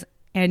think there's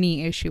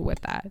any issue with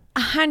that.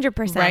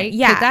 100%. Right?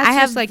 Yeah. That's I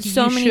have just like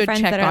so many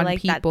friends that are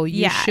like people. That.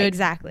 You should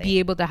exactly. be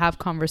able to have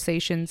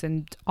conversations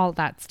and all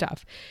that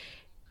stuff.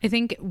 I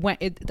think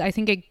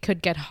it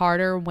could get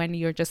harder when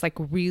you're just like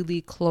really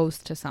close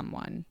to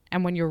someone.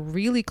 And when you're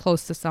really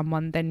close to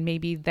someone, then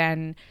maybe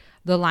then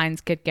the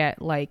lines could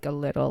get like a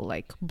little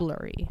like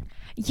blurry.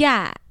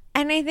 Yeah.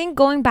 And I think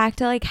going back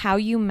to like how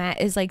you met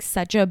is like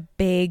such a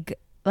big,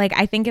 like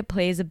I think it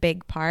plays a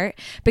big part,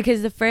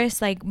 because the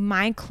first, like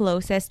my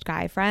closest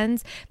guy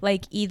friends,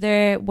 like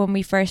either when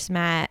we first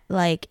met,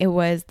 like it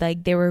was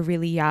like they were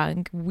really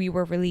young, we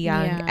were really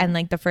young, and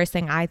like the first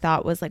thing I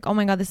thought was like, oh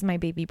my god, this is my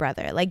baby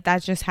brother. Like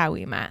that's just how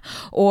we met.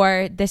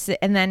 Or this,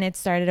 and then it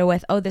started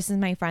with, oh, this is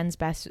my friend's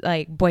best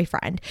like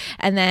boyfriend,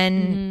 and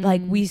then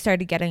like we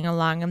started getting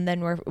along, and then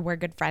we're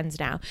good friends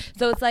now.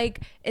 So it's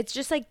like, it's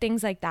just like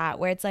things like that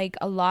where it's like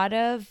a lot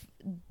of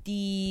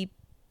the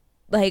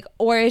like,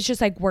 or it's just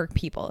like work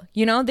people,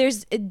 you know,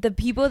 there's the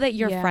people that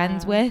you're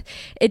friends with.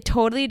 It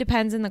totally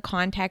depends in the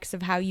context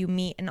of how you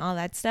meet and all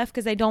that stuff,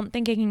 because I don't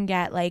think it can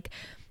get like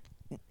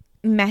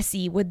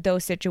messy with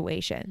those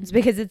situations,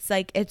 because it's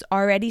like it's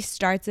already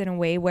starts in a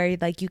way where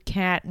like you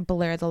can't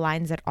blur the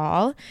lines at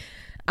all.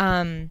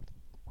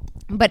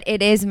 But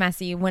it is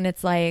messy when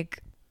it's like,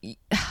 you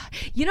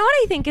know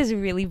what I think is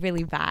really,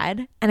 really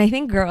bad, and I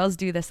think girls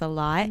do this a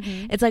lot.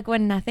 It's like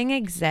when nothing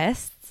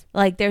exists,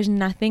 like there's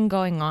nothing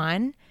going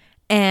on,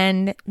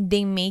 and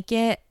they make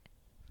it,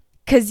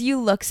 because you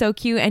look so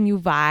cute and you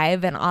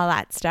vibe and all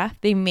that stuff,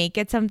 they make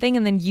it something,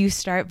 and then you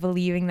start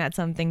believing that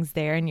something's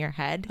there in your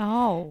head.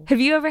 Oh.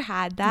 Have you ever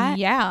had that?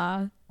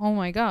 Yeah. Oh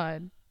my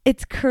God.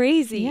 It's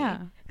crazy. Yeah.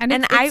 And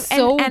it's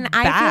so bad.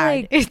 I feel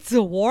like it's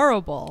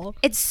horrible.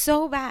 It's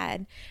so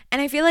bad.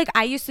 And I feel like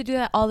I used to do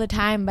that all the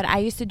time, but I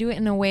used to do it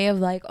in a way of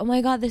like, oh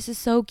my God, this is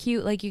so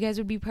cute. Like you guys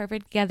would be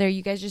perfect together.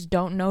 You guys just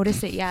don't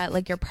notice it yet.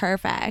 Like you're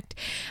perfect.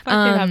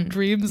 I have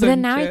dreams. But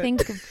then now I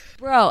think,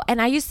 bro, and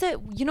I used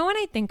to, you know, when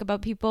I think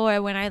about people,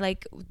 or when I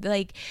like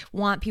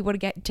want people to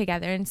get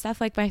together and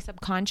stuff, like my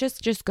subconscious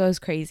just goes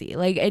crazy.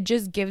 Like it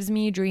just gives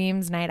me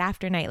dreams night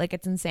after night. Like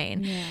it's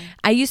insane. Yeah.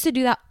 I used to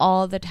do that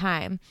all the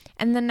time.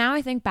 And then now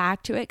I think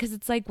back to it, because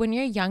it's like when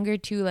you're younger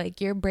too,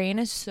 like your brain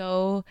is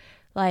so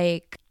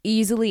like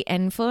easily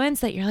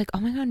influenced that you're like, oh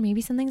my God,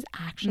 maybe something's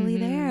actually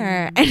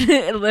there, and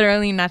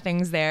literally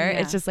nothing's there.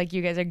 It's just like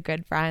you guys are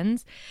good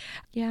friends.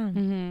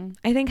 I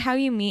think how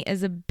you meet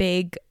is a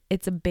big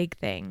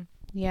thing.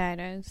 Yeah, it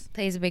is.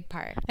 Plays a big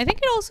part. I think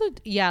it also,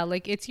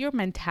 like it's your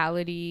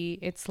mentality.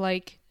 It's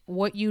like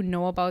what you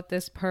know about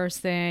this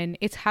person.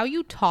 It's how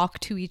you talk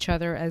to each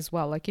other as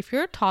well. Like if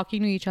you're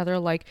talking to each other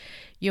like,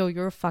 yo,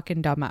 you're a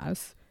fucking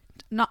dumbass.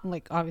 Not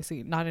like,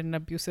 obviously not in an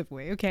abusive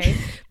way, okay?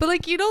 But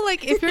like, you know,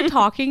 like if you're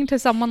talking to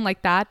someone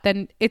like that,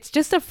 then it's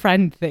just a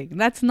friend thing.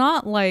 That's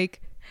not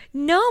like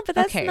No, but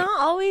that's Okay. not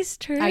always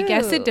true. I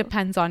guess it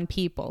depends on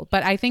people.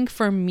 But I think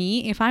for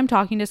me, if I'm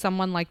talking to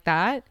someone like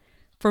that,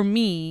 for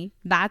me,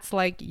 that's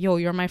like, yo,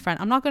 you're my friend.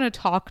 I'm not going to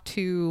talk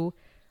to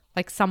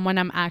like someone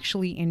I'm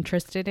actually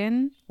interested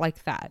in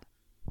like that.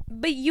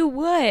 But you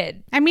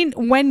would. I mean,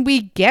 when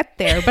we get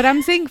there, but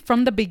I'm saying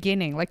from the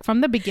beginning, like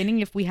from the beginning,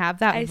 if we have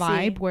that I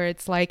vibe see. where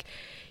it's like,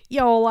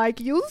 yo, like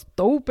you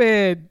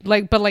stupid,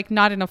 like, but like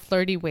not in a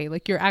flirty way,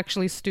 like you're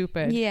actually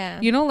stupid.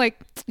 Yeah. You know, like,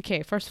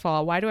 okay, first of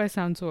all, why do I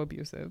sound so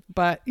abusive?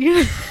 But you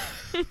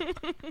know,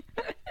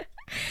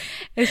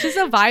 it's just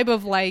a vibe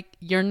of like,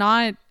 you're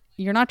not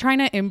trying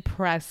to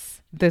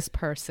impress this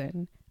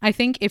person. I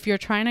think if you're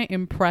trying to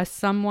impress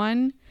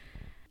someone,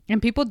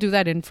 and people do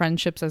that in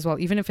friendships as well,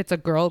 even if it's a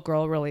girl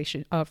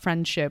relation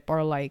friendship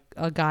or like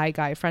a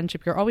guy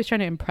friendship, you're always trying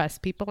to impress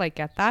people. I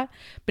get that.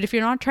 But if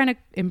you're not trying to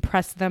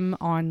impress them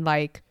on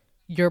like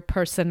your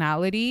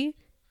personality,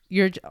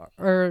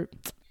 or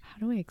how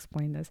do I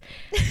explain this?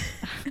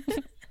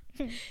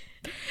 If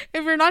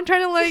you're not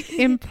trying to like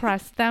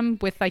impress them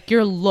with like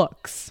your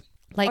looks,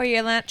 like, or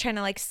you're not trying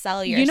to like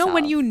sell yourself. you know,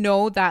 when you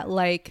know that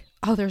like,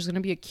 oh, there's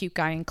gonna be a cute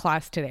guy in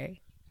class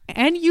today,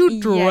 and you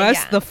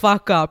dress the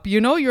fuck up,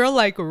 you know, you're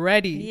like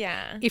ready.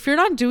 Yeah. If you're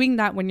not doing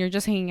that when you're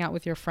just hanging out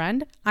with your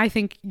friend, I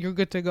think you're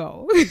good to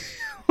go.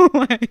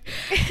 Like,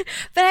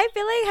 But I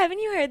feel like, haven't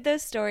you heard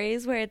those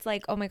stories where it's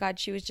like, oh my God,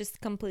 she was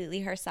just completely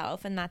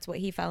herself and that's what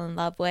he fell in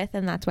love with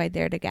and that's why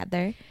they're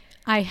together?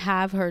 I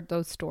have heard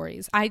those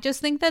stories. I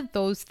just think that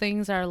those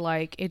things are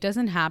like, it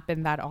doesn't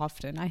happen that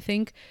often. I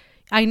think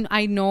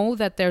I know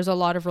that there's a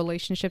lot of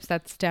relationships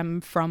that stem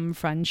from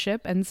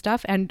friendship and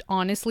stuff. And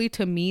honestly,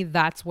 to me,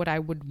 that's what I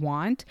would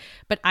want.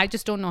 But I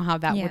just don't know how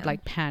that would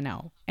like pan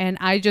out. And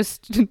I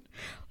just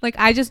like,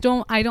 I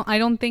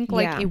don't think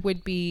like it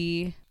would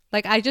be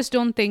like, I just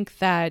don't think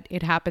that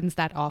it happens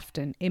that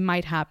often. It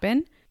might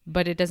happen,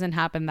 but it doesn't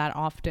happen that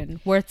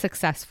often where it's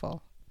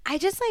successful. I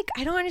just like,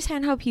 I don't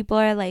understand how people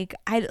are like,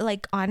 I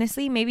like,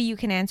 honestly, maybe you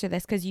can answer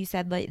this because you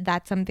said like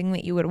that's something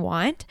that you would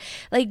want.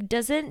 Like,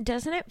 doesn't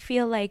it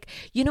feel like,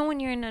 you know, when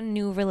you're in a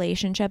new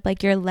relationship,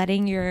 like you're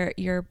letting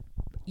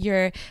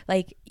you're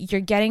like,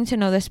 you're getting to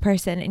know this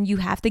person and you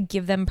have to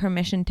give them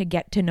permission to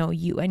get to know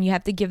you and you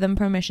have to give them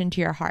permission to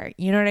your heart.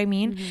 You know what I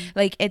mean?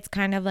 Like, it's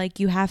kind of like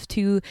you have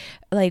to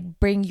like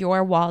bring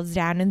your walls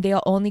down and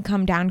they'll only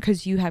come down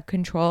because you have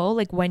control,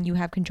 like when you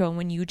have control and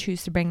when you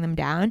choose to bring them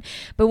down.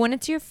 But when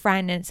it's your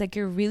friend and it's like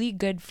your really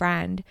good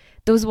friend,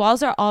 those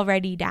walls are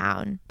already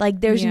down.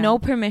 Like, there's no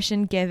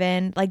permission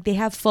given. Like, they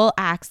have full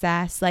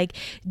access. Like,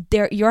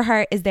 your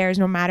heart is theirs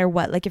no matter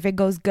what. Like, if it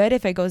goes good,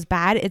 if it goes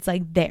bad, it's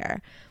like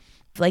there.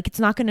 Like, it's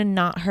not gonna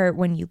not hurt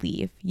when you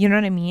leave. You know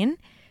what I mean?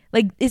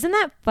 Like, isn't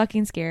that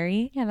fucking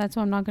scary? Yeah, that's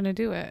why I'm not gonna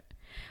do it.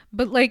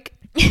 But like,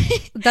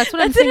 that's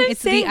what I'm saying.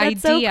 It's the idea.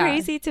 That's so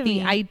crazy to me.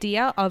 The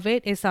idea of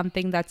it is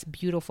something that's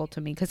beautiful to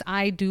me because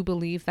I do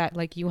believe that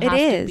like you have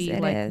to be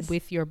like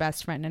with your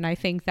best friend, and I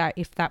think that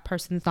if that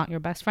person's not your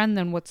best friend,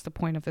 then what's the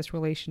point of this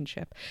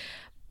relationship?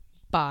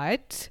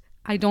 But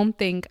I don't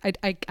think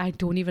I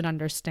don't even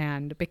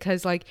understand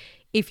because like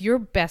if you're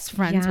best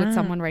friends with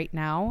someone right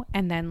now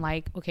and then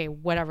like, okay,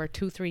 whatever,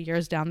 2-3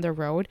 years down the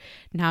road,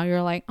 now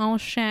you're like, oh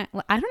shit,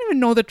 I don't even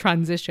know the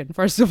transition.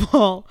 First of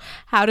all,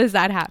 how does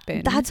that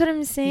happen? That's what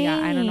I'm saying. Yeah,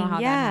 I don't know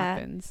how that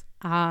happens.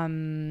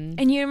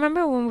 And you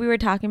remember when we were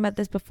talking about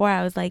this before,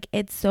 I was like,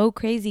 it's so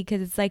crazy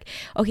because it's like,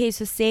 okay,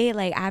 so say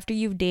like after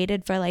you've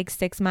dated for like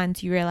 6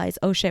 months, you realize,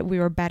 oh shit, we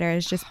were better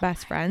as just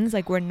best friends.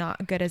 Like, we're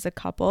not good as a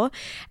couple.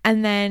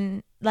 And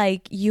then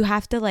like you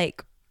have to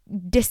like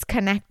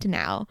disconnect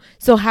now.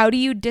 So how do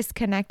you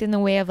disconnect in the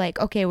way of like,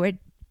 okay, we're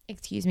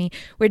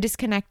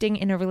disconnecting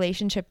in a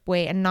relationship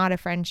way and not a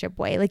friendship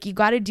way? Like, you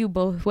got to do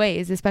both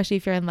ways, especially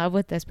if you're in love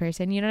with this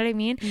person, you know what I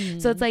mean?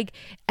 So it's like,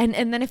 and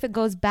then if it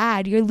goes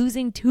bad, you're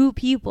losing two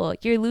people.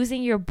 You're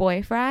losing your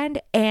boyfriend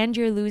and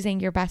you're losing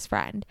your best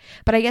friend.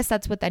 But I guess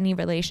that's with any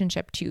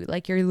relationship too,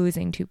 like you're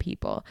losing two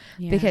people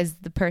because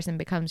the person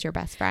becomes your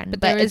best friend.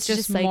 But it's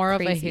just like more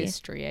crazy. Of a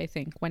history, I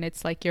think, when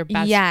it's like your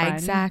best friend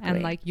exactly.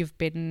 and like you've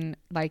been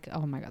like,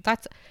 oh my god,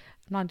 that's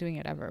not doing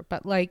it ever,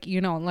 but like, you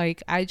know,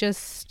 like I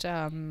just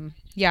I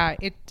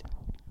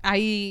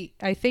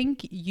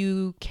think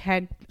you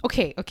can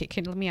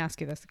let me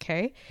ask you this,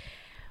 okay?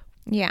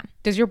 Yeah.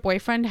 Does your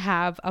boyfriend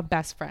have a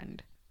best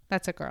friend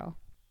that's a girl?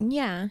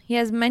 Yeah, he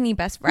has many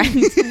best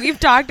friends. We've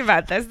talked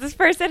about this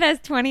person has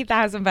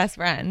 20,000 best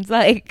friends.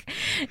 Like,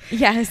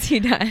 yes, he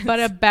does. But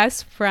a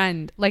best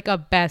friend, like a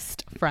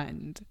best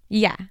friend,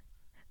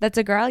 that's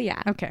a girl.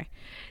 Okay.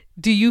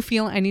 Do you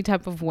feel any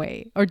type of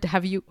way, or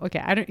have you? Okay,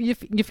 I don't.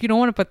 If you don't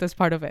want to put this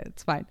part of it,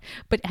 it's fine.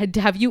 But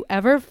have you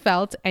ever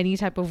felt any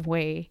type of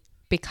way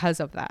because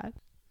of that?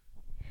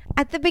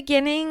 At the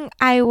beginning,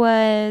 I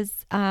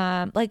was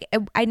like,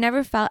 I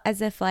never felt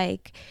as if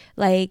like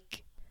I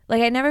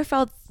never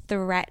felt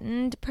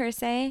threatened per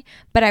se,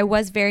 but I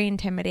was very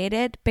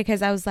intimidated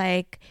because I was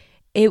like,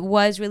 it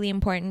was really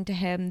important to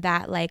him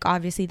that like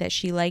obviously that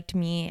she liked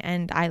me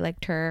and I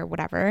liked her,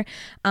 whatever.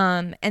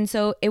 And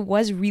so it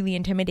was really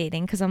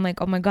intimidating because I'm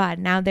like, oh my God,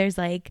 now there's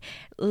like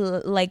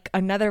like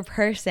another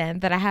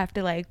person that I have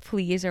to like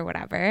please or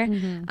whatever.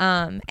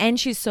 And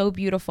she's so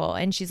beautiful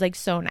and she's like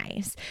so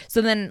nice.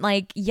 So then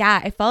like,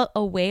 yeah, I felt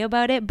a way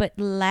about it, but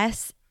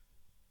less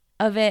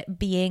of it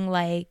being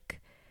like,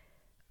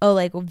 oh,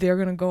 like they're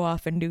gonna go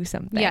off and do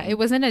something. Yeah, it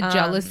wasn't a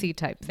jealousy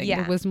type thing.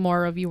 Yeah. It was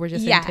more of you were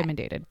just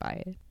intimidated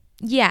by it.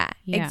 Yeah,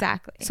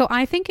 exactly. So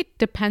I think it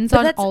depends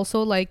on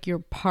also like your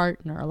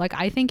partner. Like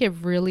I think it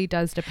really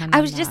does depend on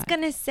I was just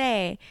gonna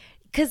say,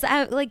 because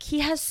like he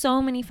has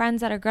so many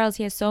friends that are girls,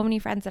 he has so many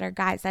friends that are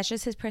guys. That's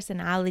just his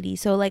personality.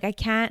 So like I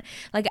can't,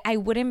 like I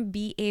wouldn't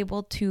be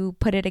able to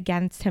put it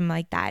against him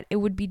like that. It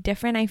would be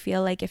different, I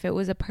feel like, if it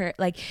was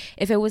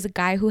if it was a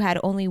guy who had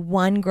only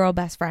one girl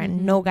best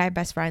friend, no guy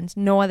best friends,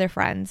 no other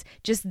friends,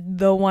 just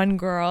the one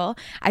girl.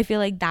 I feel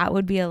like that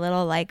would be a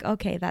little like,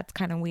 okay, that's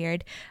kind of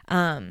weird.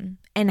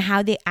 And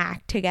how they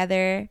act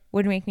together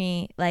would make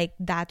me like,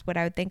 that's what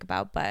I would think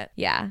about. But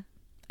yeah,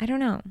 I don't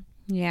know.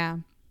 Yeah.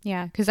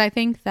 Yeah. Because I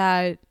think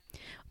that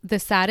the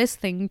saddest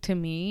thing to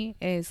me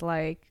is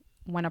like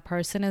when a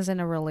person is in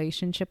a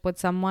relationship with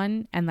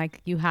someone and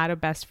like you had a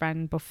best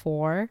friend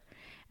before,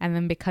 and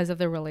then because of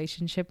the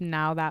relationship,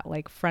 now that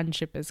like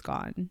friendship is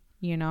gone,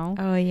 you know?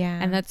 Oh yeah.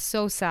 And that's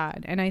so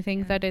sad. And I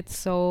think that it's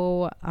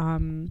so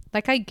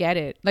like I get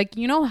it. Like,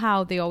 you know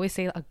how they always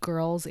say a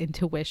girl's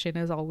intuition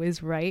is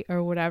always right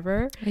or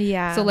whatever?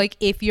 Yeah. So like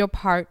if your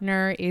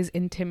partner is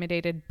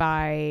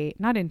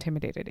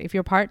if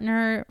your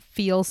partner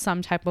feels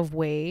some type of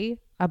way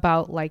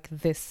about like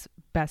this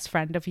best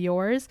friend of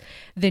yours,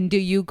 then do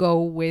you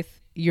go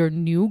with your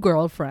new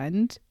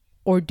girlfriend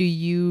or do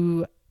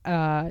you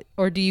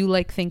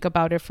like think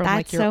about it from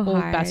like your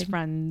old best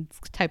friend's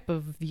type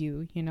of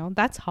view? You know,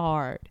 that's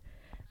hard.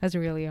 That's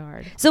really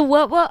hard. So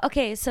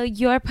okay, so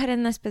you're put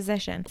in this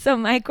position. So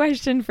my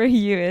question for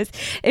you is,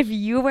 if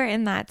you were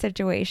in that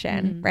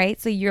situation, right?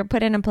 So you're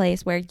put in a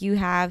place where you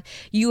have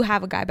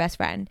a guy best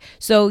friend.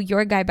 So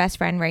your guy best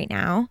friend right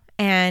now,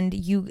 and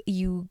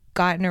you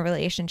got in a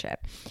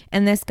relationship,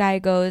 and this guy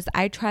goes,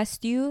 I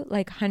trust you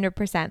like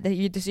 100%.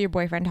 This is your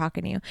boyfriend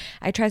talking to you.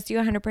 I trust you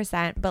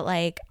 100%, but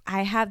like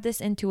I have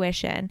this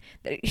intuition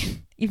that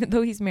even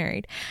though he's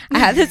married, I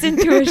have this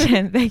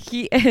intuition that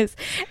he is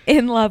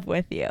in love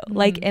with you,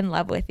 like in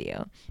love with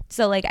you.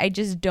 So like I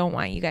just don't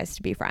want you guys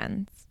to be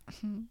friends.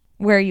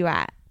 Where are you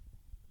at?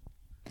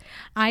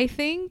 I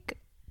think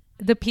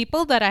the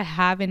people that I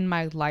have in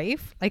my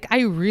life, like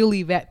I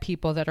really vet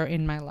people that are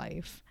in my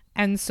life.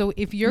 And so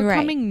if you're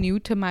coming new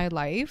to my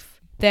life,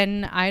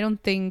 then I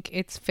don't think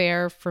it's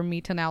fair for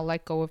me to now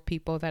let go of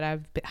people that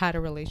I've had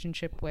a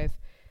relationship with.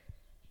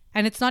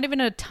 And it's not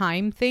even a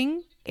time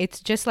thing.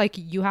 It's just like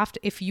you have to,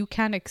 if you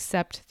can't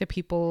accept the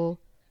people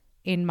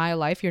in my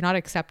life, you're not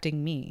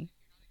accepting me,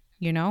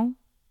 you know?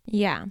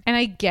 Yeah. And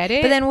I get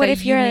it. But then what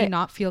if you may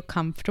not feel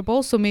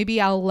comfortable? So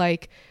maybe I'll we'll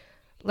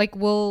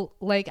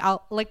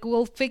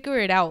figure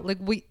it out. Like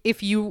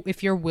if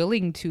you're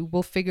willing to,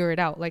 we'll figure it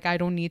out. Like I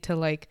don't need to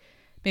like,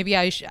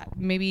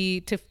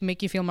 maybe to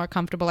make you feel more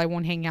comfortable, I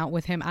won't hang out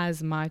with him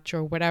as much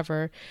or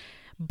whatever.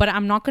 But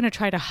I'm not going to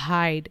try to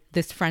hide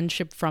this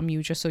friendship from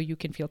you just so you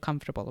can feel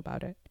comfortable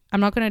about it.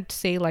 I'm not going to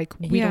say like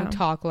we don't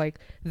talk like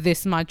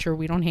this much or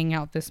we don't hang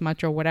out this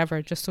much or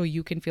whatever just so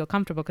you can feel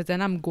comfortable, because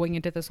then I'm going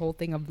into this whole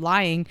thing of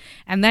lying,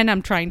 and then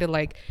I'm trying to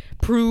like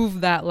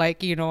prove that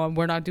like, you know,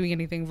 we're not doing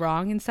anything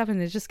wrong and stuff,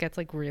 and it just gets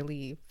like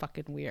really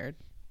fucking weird.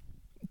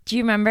 Do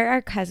you remember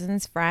our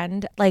cousin's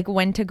friend like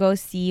went to go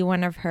see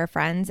one of her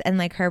friends, and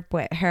like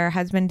her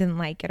husband didn't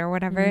like it or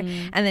whatever,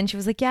 and then she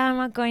was like, yeah, I'm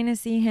not going to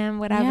see him,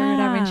 whatever,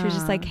 and she was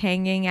just like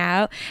hanging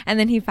out, and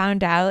then he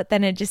found out,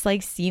 then it just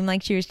like seemed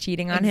like she was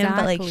cheating on him,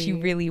 but like she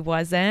really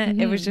wasn't.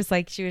 It was just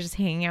like she was just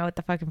hanging out with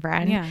the fucking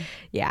friend.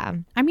 Yeah.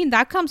 I mean,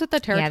 that comes with the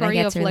territory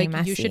of really like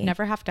messy. You should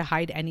never have to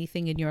hide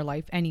anything in your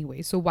life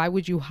anyway, so why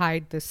would you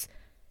hide this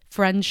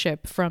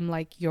friendship from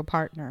like your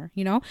partner?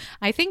 You know,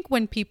 I think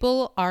when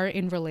people are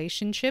in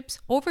relationships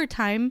over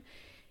time,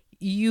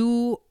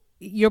 your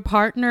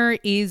partner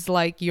is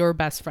like your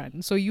best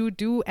friend, so you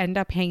do end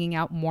up hanging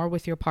out more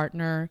with your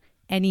partner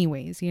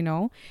anyways, you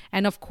know.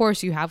 And of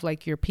course you have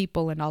like your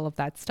people and all of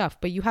that stuff,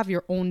 but you have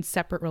your own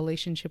separate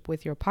relationship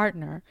with your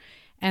partner.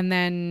 And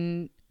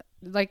then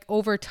like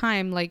over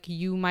time, like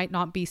you might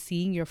not be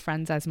seeing your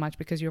friends as much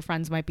because your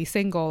friends might be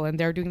single and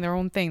they're doing their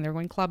own thing, they're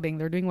going clubbing,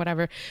 they're doing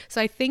whatever.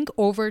 So I think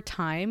over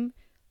time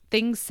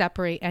things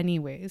separate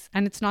anyways.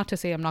 And it's not to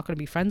say I'm not going to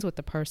be friends with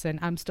the person.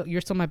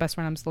 You're still my best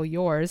friend, I'm still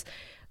yours,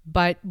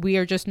 but we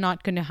are just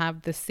not going to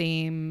have the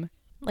same,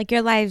 like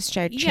your lives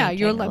start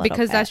changing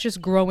because that's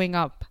just growing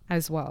up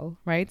as well,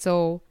 right?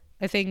 So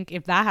I think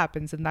if that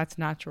happens, then that's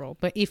natural.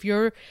 But if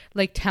you're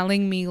like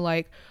telling me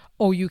like,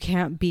 oh, you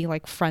can't be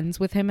like friends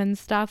with him and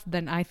stuff,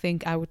 then I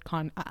think I would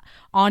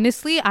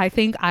honestly, I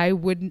think I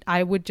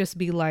would just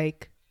be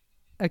like,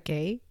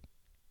 okay,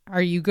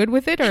 are you good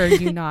with it or are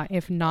you not?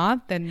 If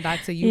not, then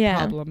that's a you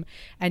problem.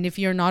 And if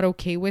you're not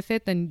okay with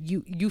it, then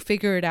you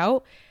figure it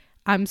out.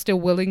 I'm still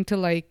willing to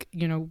like,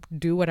 you know,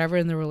 do whatever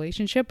in the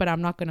relationship, but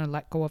I'm not going to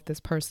let go of this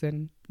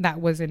person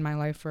that was in my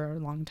life for a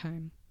long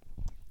time.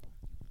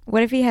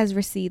 What if he has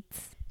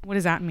receipts? What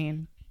does that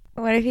mean?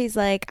 What if he's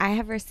like, I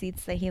have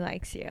receipts that he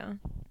likes you?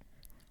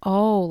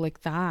 Oh,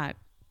 like that.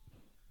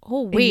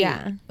 Oh, wait.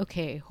 Yeah.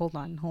 Okay, hold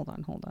on.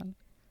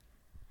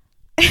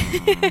 If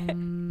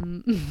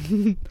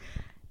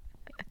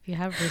you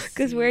have receipts.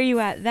 Because where are you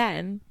at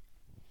then?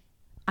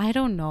 I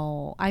don't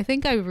know. I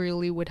think I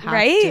really would have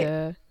Right?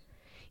 to.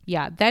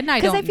 Yeah, then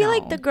I don't know. Because I feel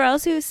like the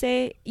girls who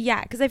say,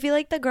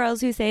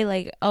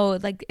 like, oh,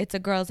 like it's a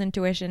girl's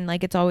intuition,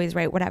 like it's always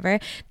right, whatever.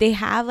 They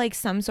have like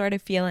some sort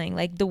of feeling,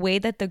 like the way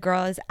that the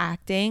girl is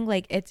acting,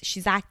 like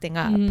she's acting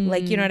up,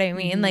 like, you know what I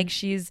mean? Like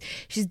she's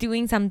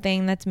doing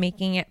something that's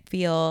making her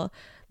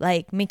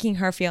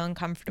feel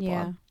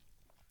uncomfortable.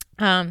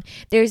 Yeah.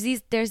 There's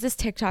this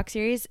TikTok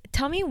series.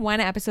 Tell me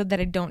one episode that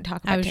I don't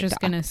talk about. I was TikTok. just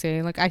gonna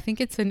say, like, I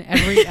think it's in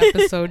every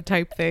episode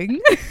type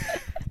thing.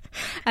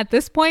 At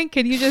this point,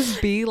 can you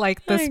just be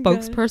like the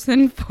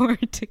spokesperson for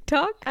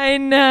TikTok? I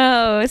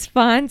know,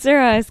 sponsor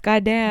us,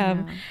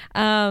 goddamn.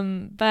 Yeah.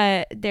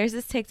 But there's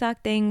this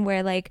TikTok thing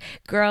where like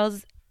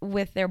girls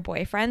with their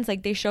boyfriends,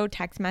 like they show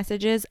text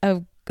messages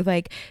of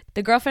like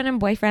the girlfriend and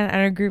boyfriend on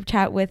a group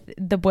chat with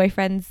the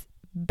boyfriend's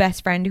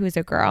best friend who is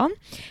a girl,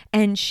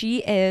 and she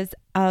is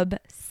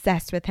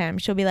obsessed with him.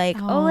 She'll be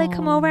like, oh, like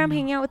come over, I'm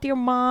hanging out with your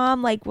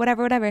mom, like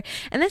whatever.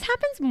 And this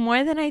happens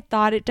more than I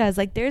thought it does.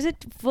 Like there's a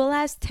full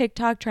ass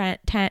TikTok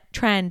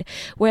trend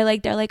where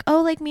like they're like,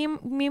 oh, like me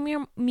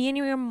and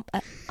your oh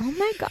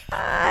my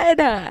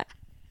god.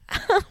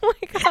 Oh my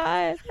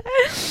god.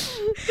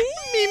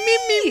 me.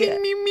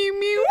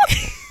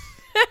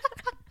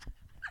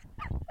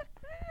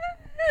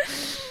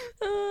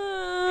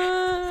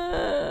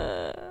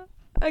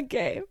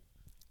 Okay.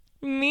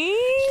 Me?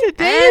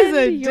 Today is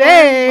a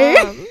day.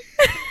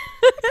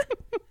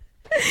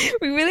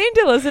 We really need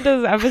to listen to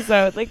this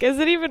episode. Like, is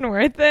it even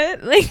worth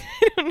it? Like,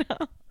 I don't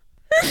know.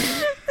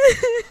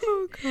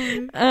 Oh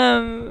god.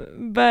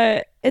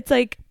 But it's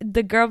like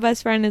the girl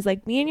best friend is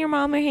like, me and your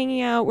mom are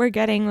hanging out. We're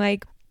getting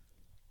like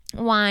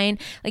wine,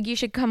 like you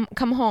should come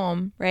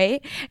home,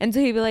 right? And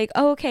so he'd be like,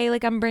 oh, okay,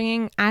 like I'm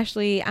bringing my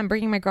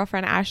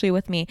girlfriend Ashley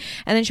with me.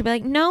 And then she'll be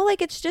like, no,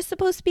 like it's just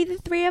supposed to be the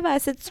three of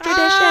us, it's tradition,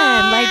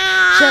 like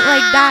shit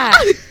like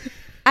that.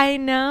 I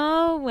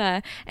know.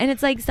 And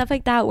it's like stuff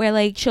like that where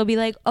like she'll be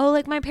like, oh,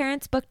 like my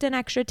parents booked an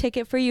extra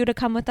ticket for you to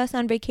come with us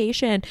on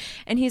vacation.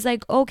 And he's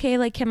like, okay,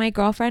 like can my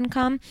girlfriend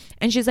come?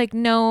 And she's like,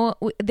 no,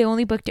 they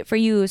only booked it for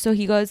you. So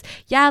he goes,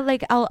 yeah,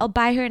 like I'll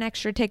buy her an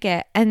extra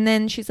ticket. And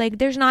then she's like,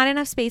 there's not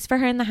enough space for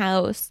her in the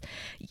house.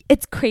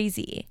 It's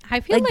crazy. I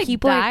feel like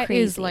people that are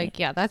crazy. is like,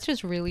 yeah, that's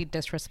just really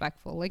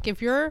disrespectful. Like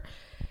if you're,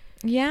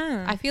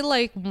 yeah, I feel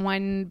like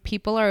when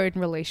people are in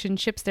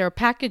relationships, they're a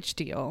package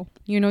deal.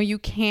 You know, you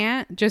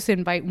can't just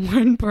invite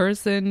one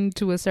person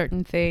to a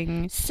certain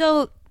thing.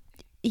 So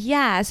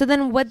yeah, so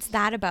then what's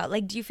that about?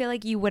 Like, do you feel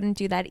like you wouldn't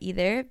do that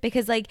either?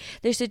 Because like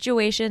there's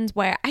situations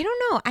where I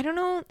don't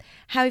know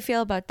how I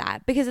feel about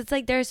that, because it's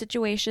like there are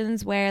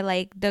situations where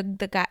like the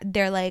guy,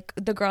 they're like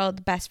the girl,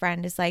 the best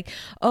friend is like,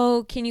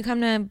 oh, can you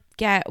come to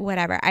get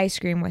whatever ice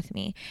cream with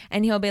me?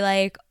 And he'll be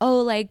like, oh,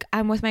 like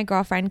I'm with my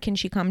girlfriend, can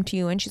she come to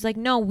you? And she's like,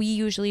 no, we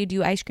usually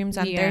do ice creams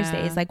on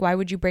Thursdays, like why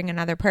would you bring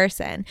another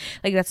person?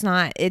 Like that's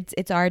not,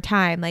 it's our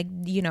time, like,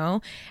 you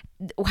know.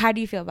 How do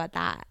you feel about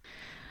that?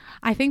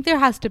 I think there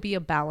has to be a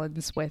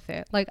balance with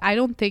it. Like, I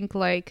don't think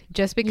like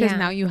just because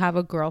now you have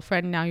a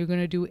girlfriend, now you're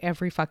going to do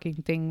every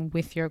fucking thing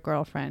with your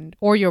girlfriend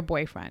or your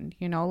boyfriend,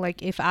 you know?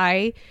 Like if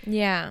I'm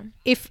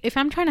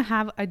trying to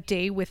have a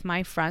day with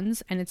my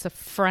friends and it's a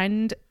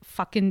friend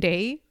fucking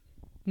day,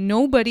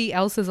 nobody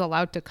else is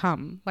allowed to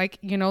come. Like,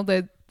 you know,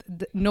 the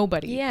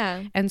nobody.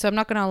 Yeah. And so I'm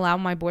not going to allow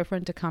my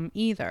boyfriend to come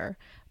either.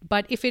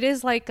 But if it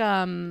is like,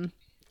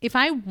 if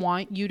I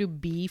want you to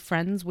be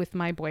friends with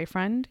my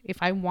boyfriend,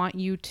 if I want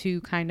you to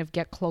kind of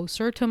get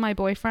closer to my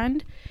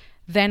boyfriend,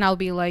 then I'll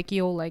be like,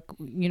 yo, like,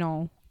 you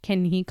know,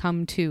 can he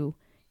come too?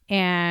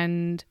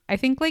 And I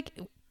think like,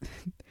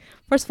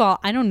 first of all,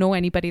 I don't know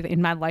anybody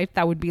in my life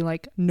that would be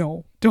like,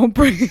 no, don't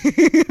bring.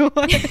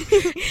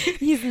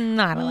 He's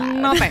not allowed.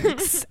 No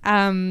thanks.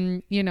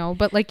 You know,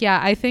 but like, yeah,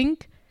 I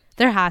think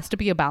there has to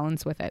be a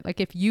balance with it.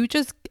 Like if you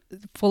just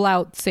full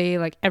out say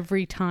like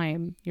every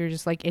time you're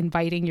just like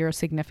inviting your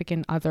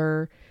significant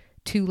other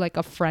to like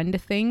a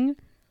friend thing,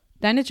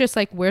 then it's just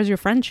like, where's your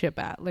friendship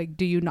at? Like,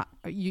 do you not,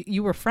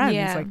 you were friends.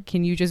 Yeah. Like,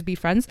 can you just be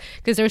friends?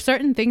 Because there are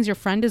certain things your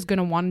friend is going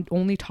to want to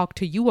only talk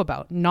to you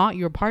about, not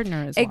your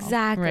partner as well.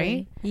 Exactly.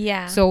 Right?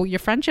 Yeah. So your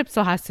friendship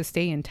still has to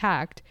stay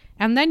intact.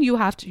 And then you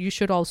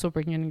should also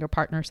bring in your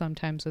partner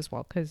sometimes as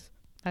well, because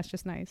that's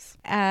just nice.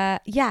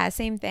 Yeah,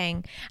 same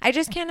thing. I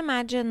just can't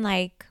imagine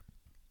like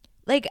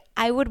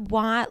I would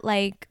want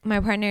like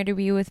my partner to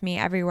be with me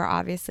everywhere,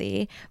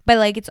 obviously, but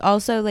like it's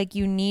also like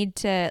you need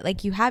to,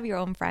 like, you have your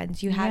own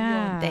friends, you have your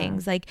own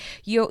things, like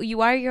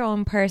you are your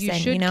own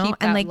person, you know,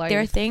 and like life.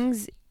 There are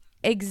things,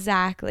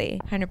 Exactly,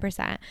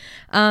 100%.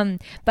 But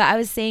I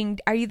was saying,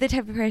 are you the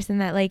type of person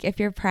that like if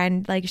your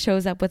friend like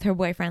shows up with her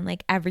boyfriend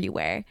like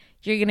everywhere,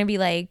 you're gonna be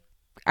like,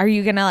 are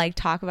you gonna like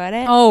talk about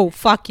it? Oh,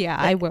 fuck yeah,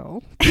 I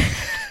will.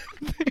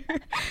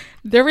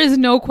 There is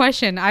no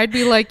question. I'd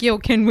be like, yo,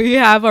 can we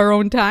have our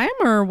own time,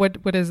 or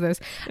what is this?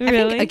 I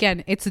think,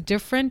 again, it's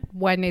different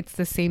when it's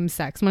the same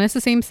sex. When it's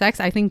the same sex,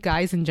 I think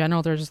guys in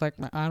general, they're just like,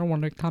 I don't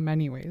want to come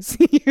anyways.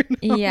 You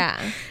know?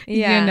 Yeah.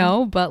 You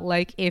know, but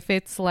like if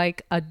it's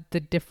like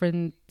the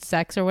different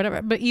sex or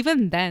whatever, but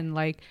even then,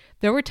 like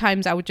there were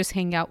times I would just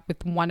hang out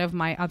with one of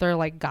my other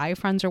like guy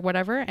friends or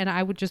whatever, and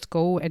I would just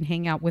go and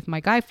hang out with my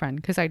guy friend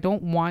because I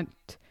don't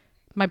want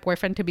my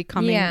boyfriend to be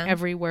coming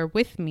everywhere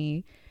with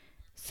me.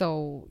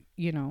 So,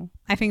 you know,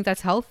 I think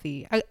that's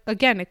healthy.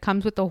 Again, it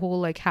comes with the whole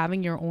like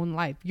having your own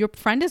life. Your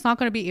friend is not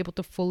going to be able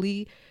to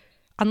fully,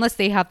 unless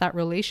they have that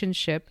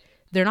relationship,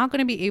 they're not going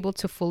to be able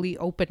to fully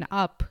open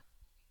up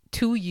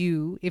to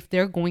you if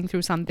they're going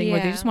through something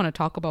where they just want to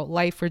talk about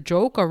life or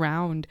joke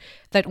around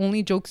that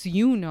only jokes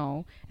you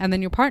know, and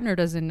then your partner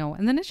doesn't know.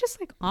 And then it's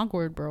just like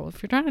awkward, bro.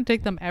 If you're trying to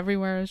take them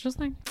everywhere, it's just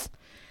like,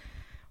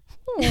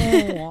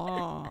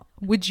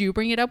 would you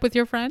bring it up with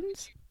your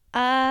friends?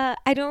 I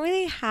don't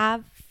really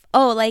have.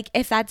 Oh, like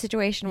if that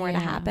situation were to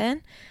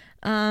happen,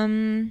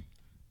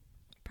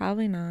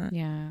 probably not.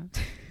 Yeah.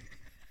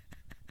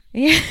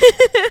 Yeah.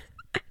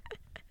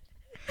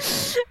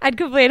 I'd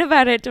complain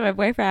about it to my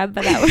boyfriend,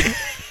 but that was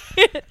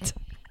it.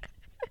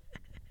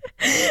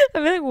 I'd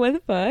be like, what the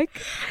fuck?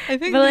 I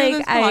think like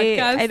this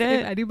podcast, if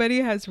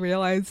anybody has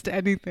realized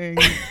anything,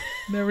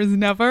 there was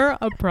never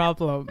a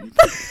problem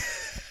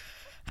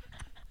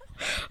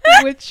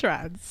with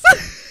trans.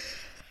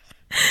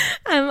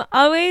 I'm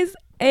always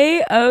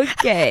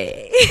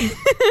A-okay.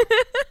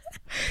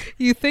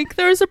 You think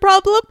there's a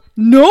problem?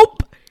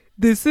 Nope.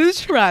 This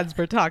is trans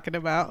we're talking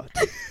about.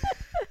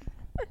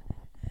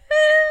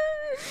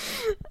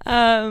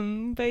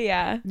 But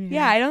yeah,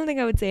 I don't think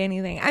I would say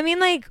anything. I mean,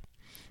 like,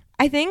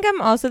 I think I'm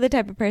also the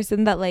type of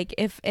person that like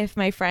if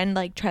my friend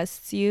like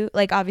trusts you,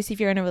 like obviously if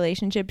you're in a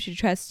relationship, she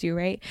trusts you,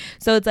 right?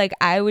 So it's like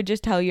I would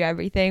just tell you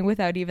everything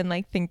without even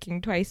like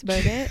thinking twice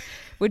about it,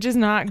 which is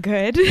not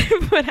good.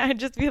 But I'd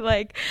just be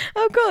like,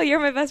 oh cool, you're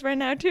my best friend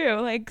now too,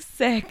 like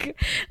sick.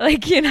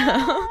 Like, you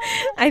know,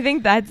 I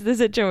think that's the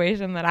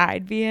situation that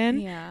I'd be in.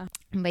 Yeah.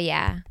 But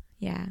yeah.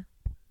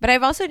 But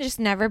I've also just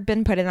never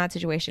been put in that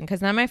situation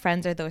because none of my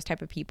friends are those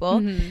type of people.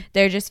 Mm-hmm.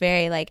 They're just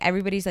very like,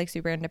 everybody's like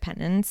super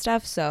independent and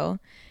stuff. So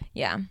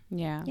yeah.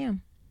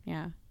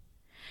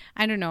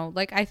 I don't know.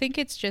 Like, I think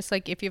it's just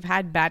like if you've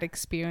had bad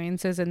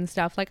experiences and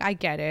stuff, like I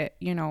get it.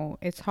 You know,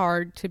 it's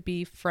hard to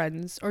be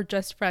friends or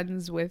just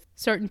friends with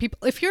certain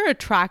people. If you're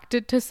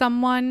attracted to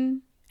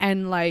someone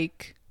and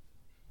like,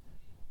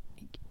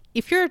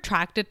 if you're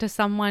attracted to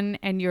someone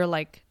and you're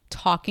like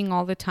talking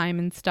all the time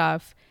and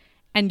stuff,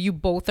 and you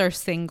both are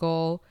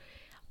single,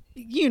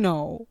 you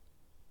know.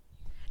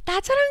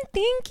 That's what I'm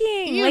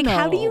thinking. You like, know.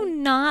 How do you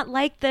not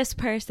like this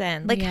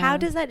person? Like, how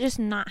does that just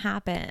not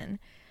happen?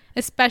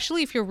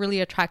 Especially if you're really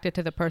attracted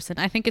to the person.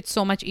 I think it's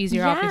so much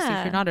easier, obviously,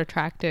 if you're not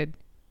attracted.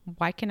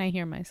 Why can I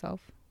hear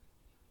myself?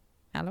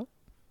 Hello?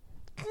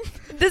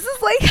 This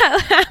is like how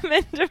it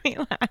happened to me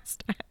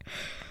last time.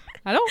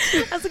 I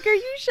was like, are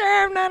you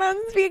sure I'm not on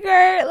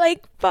speaker?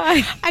 Like,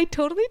 fuck. I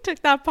totally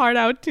took that part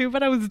out too,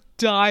 but I was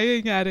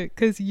dying at it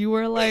because you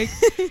were like,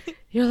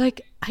 you're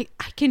like, I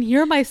can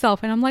hear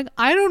myself. And I'm like,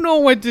 I don't know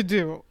what to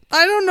do.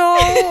 I don't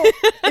know.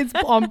 It's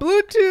on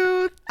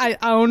Bluetooth. I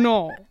don't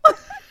know.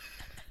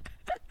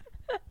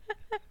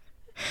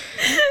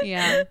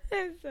 Yeah.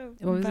 So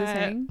what was it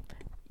saying?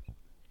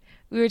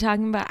 We were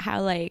talking about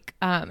how like,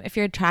 if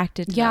you're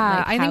attracted to them,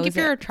 like, I think if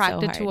you're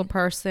attracted to a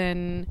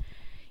person,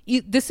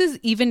 this is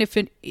even if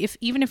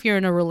you're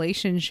in a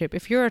relationship,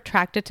 if you're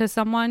attracted to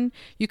someone,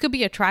 you could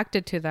be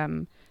attracted to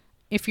them.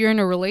 If you're in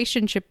a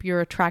relationship, you're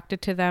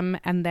attracted to them,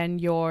 and then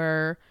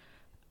you're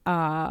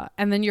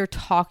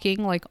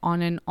talking like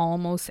on an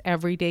almost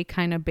everyday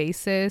kind of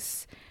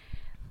basis.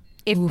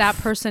 If that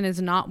person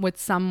is not with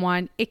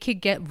someone, it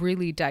could get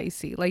really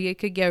dicey. Like it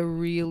could get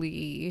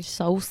really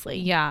saucy.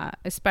 Yeah,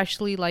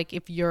 especially like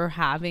if you're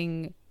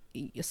having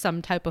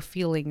some type of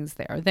feelings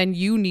there, then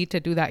you need to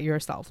do that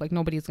yourself. Like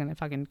nobody's gonna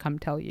fucking come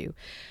tell you.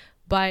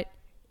 But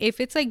if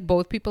it's like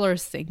both people are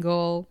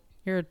single,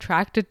 you're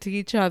attracted to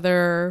each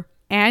other,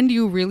 and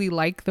you really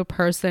like the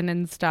person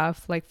and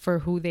stuff, like for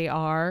who they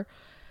are,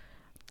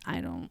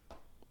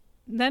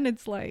 then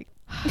it's like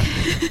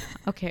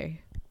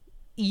okay,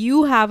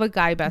 you have a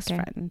guy best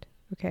friend,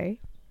 okay?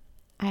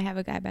 I have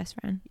a guy best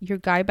friend. Your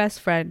guy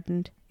best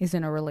friend is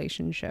in a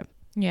relationship.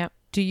 Yeah.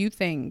 Do you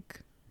think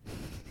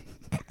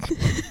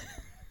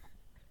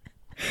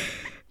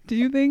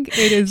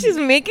it is? She's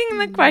making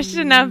the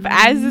question up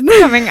as it's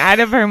coming out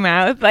of her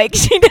mouth, like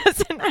she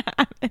doesn't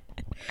have it.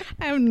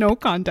 I have no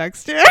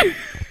context here.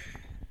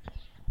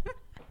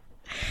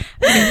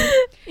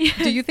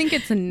 Do you think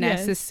it's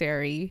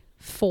necessary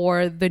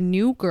for the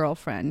new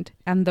girlfriend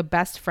and the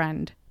best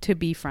friend to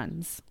be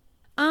friends?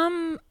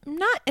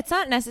 It's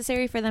not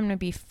necessary for them to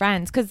be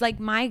friends, because like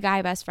my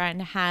guy best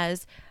friend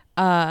has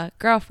a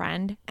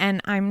girlfriend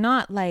and I'm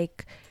not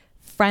like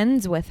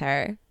friends with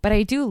her, but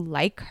I do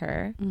like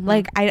her.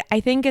 Like I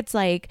think it's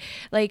like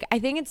I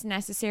think it's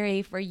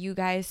necessary for you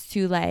guys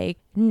to like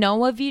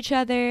know of each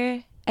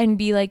other and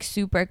be like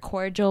super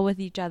cordial with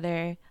each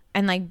other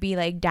and like be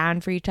like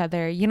down for each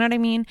other, you know what I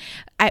mean?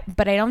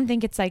 But I don't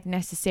think it's like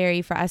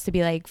necessary for us to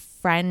be like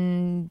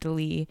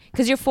friendly,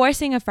 because you're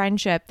forcing a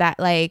friendship that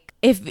like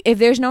if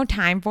there's no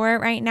time for it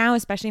right now,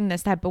 especially in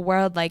this type of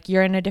world, like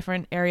you're in a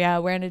different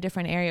area, we're in a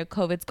different area,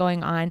 COVID's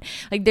going on,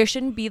 like there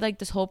shouldn't be like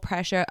this whole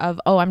pressure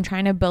of, oh, I'm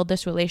trying to build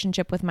this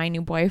relationship with my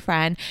new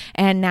boyfriend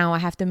and now I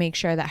have to make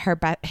sure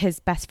that his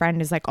best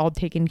friend is like all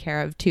taken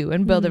care of too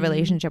and build a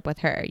relationship with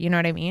her, you know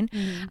what I mean?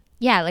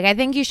 Yeah, like I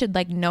think you should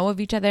like know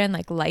of each other and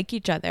like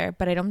each other,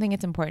 but I don't think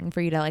it's important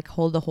for you to like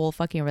hold the whole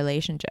fucking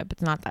relationship.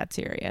 It's not that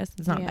serious.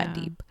 It's not that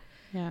deep.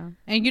 Yeah.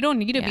 And you don't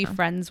need to be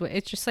friends with,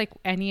 it's just like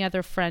any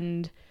other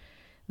friend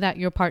that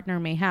your partner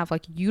may have.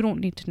 Like you don't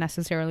need to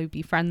necessarily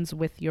be friends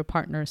with your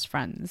partner's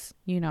friends,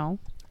 you know?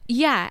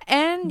 Yeah,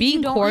 and being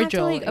you don't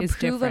cordial have to, like, is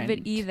approve different. of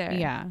it either.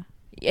 Yeah.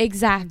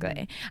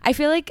 Exactly. I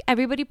feel like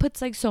everybody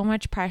puts like so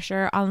much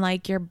pressure on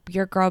like your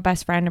girl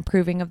best friend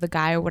approving of the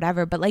guy or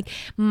whatever, but like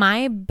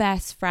my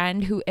best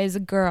friend who is a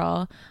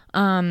girl,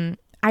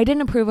 I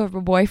didn't approve of her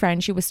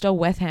boyfriend. She was still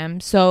with him.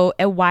 So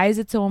why is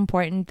it so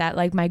important that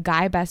like my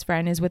guy best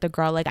friend is with a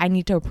girl? Like I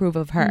need to approve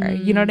of her.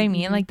 You know what I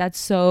mean? Like that's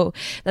so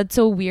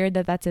weird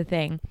that that's a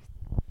thing.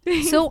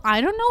 So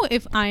I don't know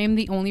if I am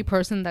the only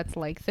person that's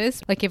like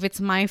this. Like if it's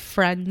my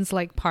friend's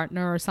like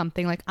partner or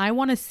something, like I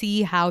want to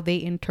see how they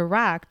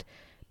interact,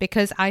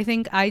 because I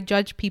think I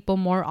judge people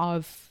more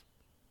of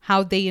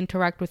how they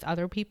interact with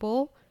other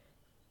people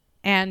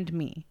and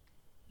me,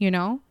 you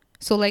know?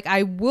 So like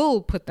I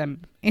will put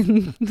them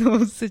in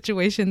those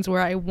situations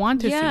where I want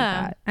to see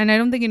that. And I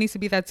don't think it needs to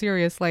be that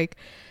serious. Like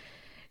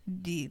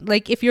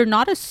if you're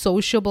not a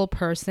sociable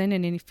person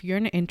and if you're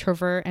an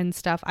introvert and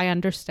stuff, I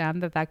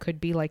understand that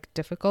could be like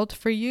difficult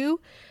for you.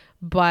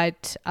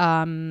 But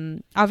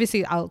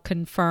obviously I'll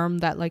confirm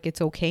that like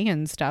it's okay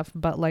and stuff,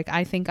 but like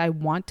I think I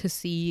want to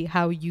see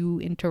how you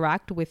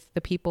interact with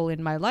the people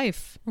in my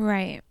life.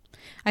 Right.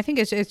 I think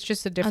it's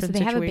just a different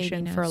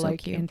situation for so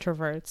like cute.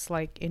 Introverts.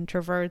 Like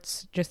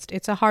introverts, just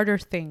it's a harder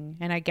thing,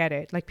 and I get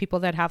it. Like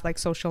people that have like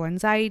social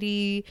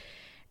anxiety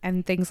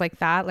and things like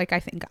that, like I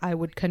think I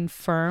would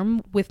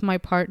confirm with my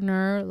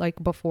partner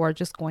like before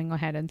just going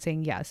ahead and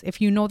saying yes.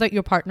 If you know that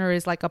your partner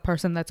is like a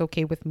person that's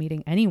okay with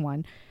meeting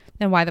anyone,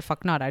 then why the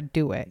fuck not? I'd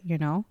do it, you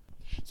know?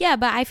 Yeah,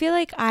 but I feel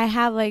like I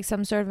have like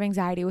some sort of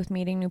anxiety with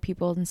meeting new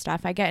people and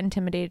stuff. I get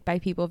intimidated by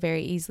people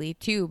very easily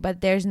too,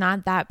 but there's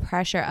not that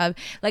pressure of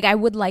like, I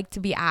would like to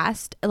be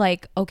asked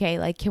like, okay,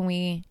 like can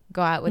we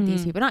go out with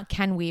these people? Not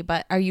can we,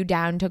 but are you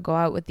down to go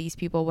out with these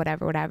people?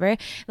 Whatever.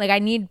 Like I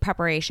need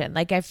preparation.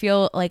 Like I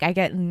feel like I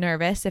get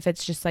nervous if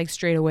it's just like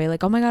straight away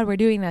like, oh my God, we're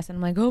doing this. And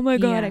I'm like, oh my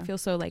God, I feel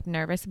so like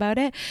nervous about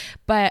it.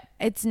 But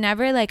it's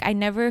never like, I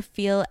never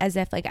feel as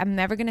if like I'm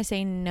never going to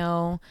say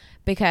no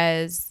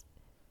because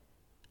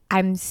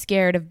I'm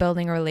scared of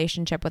building a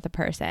relationship with a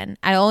person.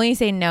 I only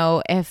say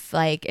no if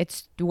like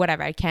it's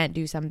whatever, I can't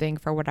do something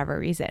for whatever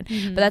reason.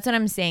 But that's what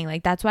I'm saying.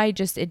 Like that's why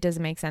it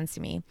doesn't make sense to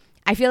me.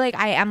 I feel like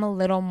I am a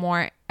little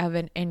more of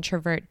an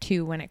introvert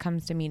too when it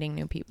comes to meeting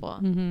new people.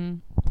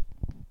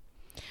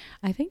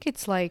 I think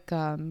it's like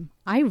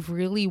I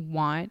really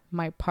want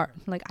my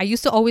partner. Like I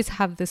used to always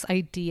have this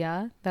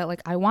idea that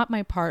like I want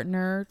my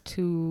partner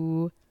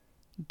to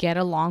get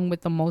along with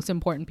the most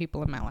important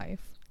people in my life.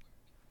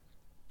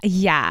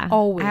 Yeah,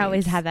 always. I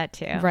always had that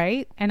too,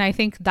 right? And I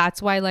think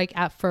that's why like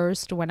at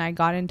first when I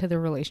got into the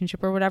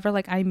relationship or whatever,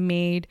 like I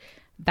made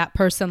that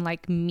person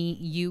like meet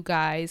you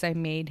guys. I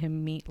made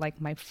him meet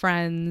like my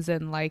friends,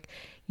 and like,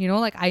 you know,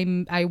 like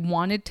I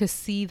wanted to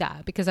see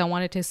that because I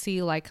wanted to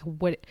see like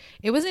what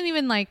it wasn't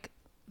even like,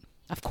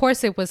 of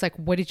course it was like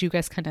what did you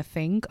guys kind of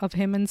think of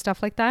him and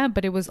stuff like that,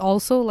 but it was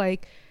also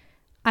like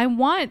I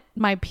want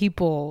my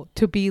people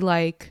to be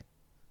like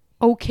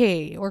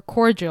okay or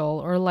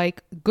cordial or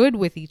like good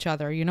with each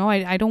other, you know.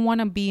 I don't want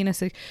to be in a,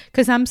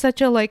 because I'm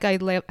such a like I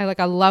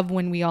love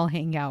when we all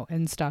hang out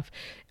and stuff,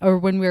 or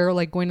when we're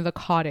like going to the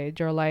cottage,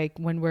 or like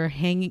when we're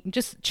hanging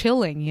just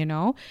chilling, you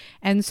know.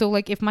 And so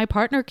like if my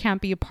partner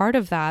can't be a part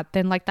of that,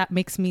 then like that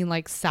makes me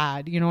like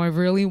sad, you know. I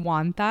really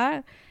want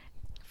that.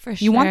 For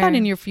sure. You want that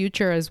in your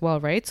future as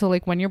well, right? So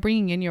like when you're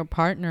bringing in your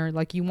partner,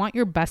 like you want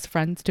your best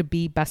friends to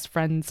be best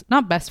friends,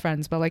 not best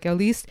friends, but like at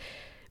least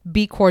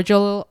be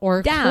cordial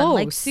or close,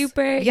 like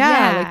super.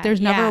 Like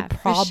there's never a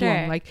problem.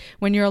 Sure. Like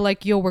when you're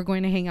like, yo, we're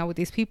going to hang out with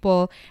these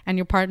people, and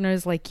your partner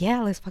is like, yeah,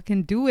 let's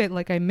fucking do it.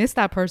 Like I miss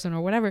that person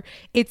or whatever.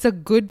 It's a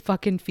good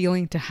fucking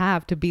feeling to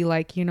have, to be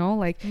like, you know,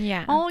 like,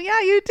 yeah, oh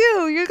yeah, you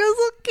do. You're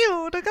so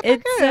cute.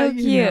 It's so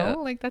cute. You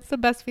know? Like that's the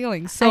best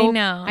feeling. So I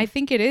know. I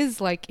think it is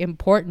like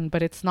important,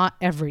 but it's not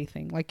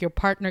everything. Like your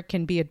partner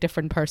can be a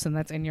different person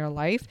that's in your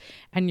life,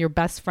 and your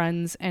best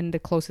friends and the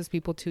closest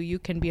people to you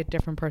can be a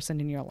different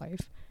person in your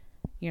life.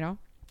 You know?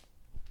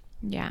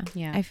 Yeah,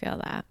 I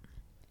feel that.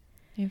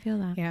 I feel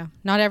that. Yeah.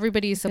 Not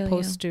everybody is I feel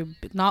supposed to,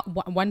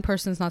 one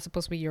person's not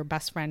supposed to be your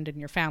best friend and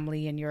your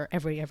family and your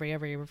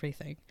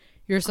everything.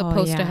 You're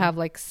supposed to have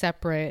like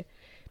separate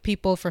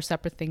people for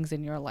separate things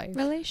in your life.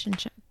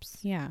 Relationships.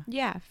 Yeah.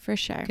 Yeah, for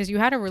sure. Because you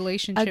had a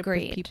relationship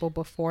Agreed. with people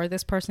before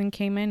this person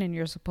came in, and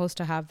you're supposed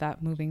to have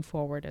that moving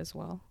forward as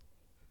well.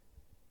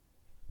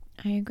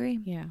 I agree.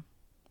 Yeah.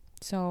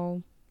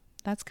 So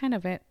that's kind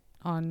of it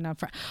on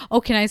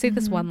can I say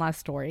this one last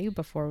story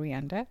before we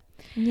end it?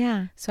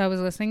 Yeah. So I was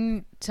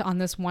listening to on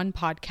this one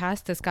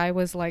podcast, this guy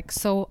was like,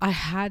 so I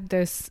had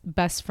this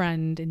best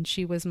friend and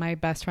she was my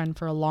best friend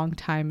for a long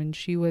time, and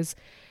she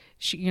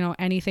you know,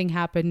 anything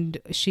happened,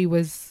 she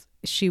was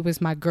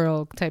my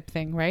girl type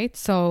thing, right?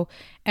 So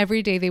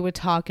every day they would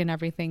talk and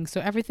everything,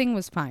 so everything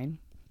was fine.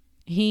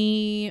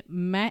 He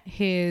met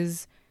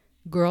his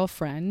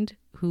girlfriend,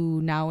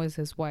 who now is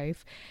his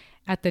wife.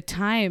 At the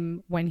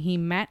time when he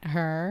met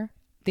her,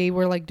 they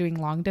were like doing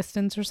long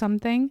distance or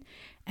something,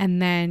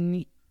 and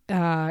then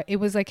it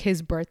was like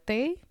his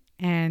birthday,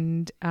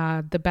 and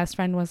the best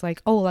friend was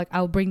like, oh, like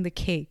I'll bring the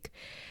cake.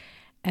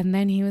 And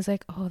then he was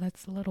like, oh,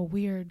 that's a little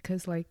weird,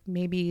 because like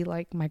maybe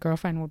like my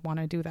girlfriend would want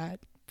to do that.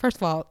 First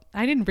of all,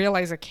 I didn't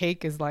realize a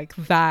cake is like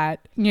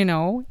that, you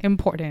know,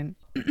 important.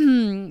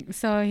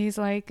 So he's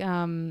like,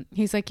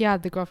 yeah,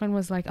 the girlfriend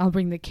was like, I'll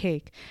bring the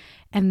cake.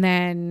 And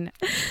then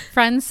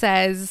friend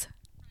says,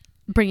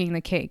 bringing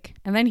the cake,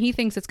 and then he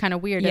thinks it's kind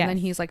of weird. Yes. And then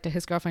he's like to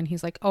his girlfriend,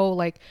 he's like, oh,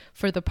 like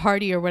for the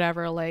party or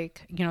whatever,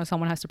 like, you know,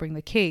 someone has to bring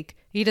the cake.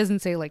 He doesn't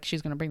say like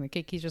she's gonna bring the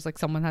cake, he's just like,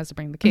 someone has to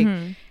bring the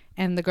cake.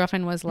 And the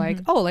girlfriend was like,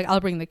 oh, like I'll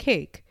bring the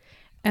cake.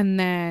 And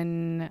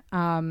then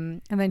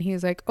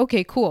he's like,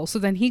 okay, cool. So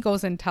then he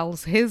goes and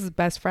tells his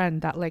best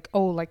friend that like,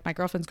 oh, like my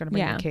girlfriend's gonna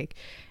bring the cake.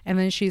 And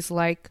then she's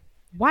like,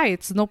 why?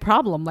 It's no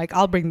problem, like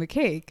I'll bring the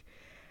cake.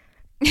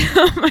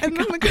 Oh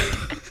my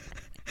God.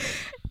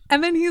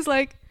 And then he's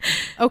like,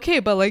 okay,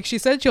 but like she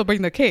said she'll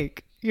bring the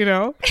cake, you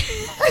know?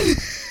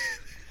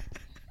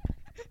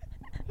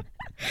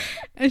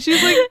 And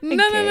she's like,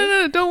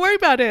 no, don't worry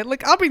about it.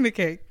 Like, I'll bring the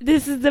cake.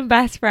 This is the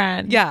best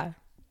friend. Yeah.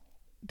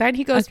 Then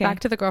he goes back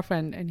to the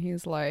girlfriend and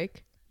he's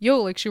like,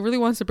 yo, like she really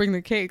wants to bring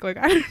the cake. Like,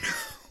 I don't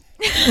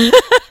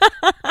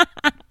know.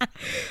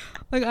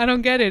 Like, I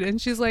don't get it.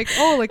 And she's like,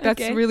 oh, like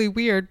that's really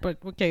weird, but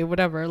okay,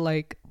 whatever.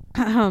 Like,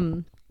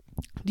 do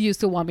you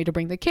still want me to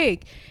bring the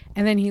cake?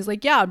 And then he's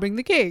like, yeah, I'll bring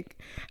the cake.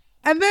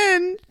 And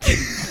then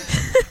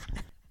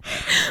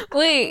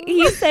wait,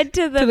 he said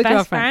to the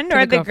best friend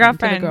or the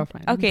girlfriend?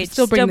 Okay,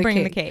 still bring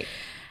the cake.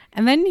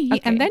 And then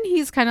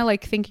he's kind of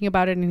like thinking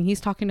about it, and he's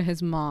talking to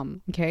his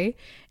mom. Okay.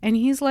 And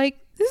he's like,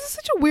 this is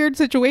such a weird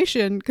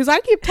situation, because I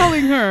keep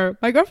telling her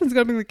my girlfriend's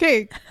gonna bring the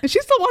cake and she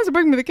still wants to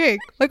bring me the cake.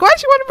 Like, why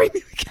does she want to bring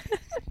me the cake?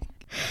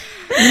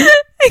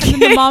 And then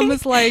the mom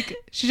was like,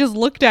 she just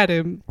looked at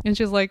him and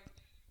she's like,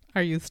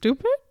 are you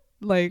stupid?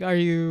 Like, are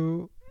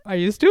you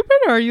stupid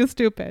or are you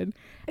stupid?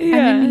 Yeah.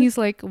 And then he's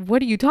like,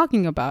 what are you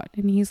talking about?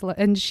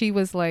 And she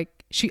was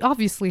like, she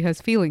obviously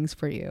has feelings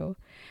for you.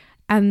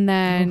 And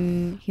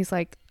then he's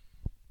like,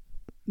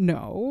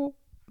 no,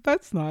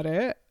 that's not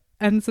it.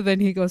 And so then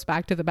he goes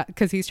back to the back,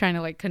 because he's trying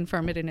to like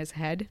confirm it in his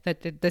head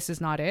that this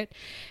is not it.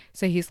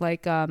 So he's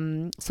like,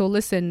 so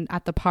listen,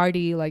 at the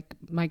party, like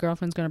my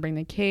girlfriend's gonna bring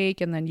the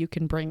cake, and then you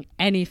can bring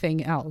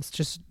anything else,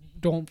 just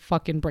don't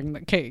fucking bring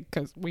the cake,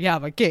 because we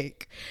have a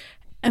cake.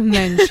 And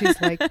then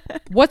she's like,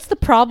 what's the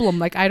problem?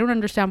 Like, I don't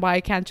understand why I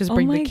can't just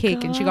bring the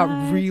cake. And she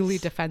got really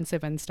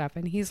defensive and stuff.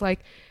 And he's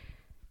like,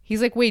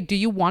 wait, do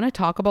you want to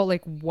talk about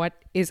like what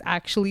is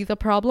actually the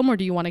problem, or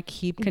do you want to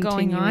keep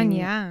continuing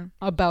on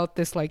about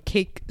this like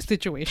cake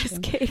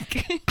situation? This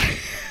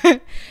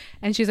cake.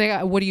 And she's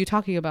like, what are you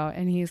talking about?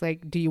 And he's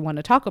like, do you want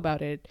to talk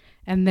about it?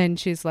 And then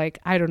she's like,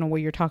 I don't know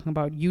what you're talking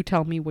about. You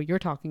tell me what you're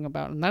talking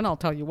about, and then I'll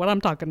tell you what I'm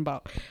talking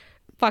about.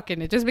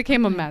 Fucking, it just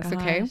became a mess.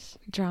 Gosh, okay,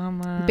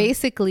 drama.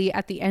 Basically,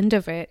 at the end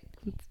of it,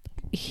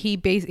 he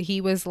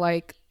was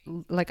like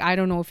I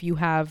don't know if you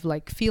have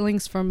like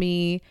feelings for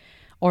me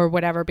or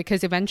whatever,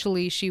 because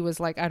eventually she was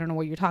like, I don't know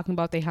what you're talking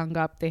about. They hung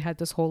up, they had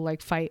this whole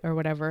like fight or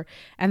whatever,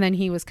 and then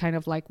he was kind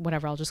of like,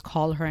 whatever, I'll just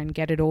call her and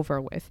get it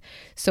over with.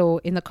 So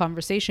in the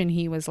conversation,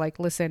 he was like,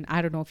 listen,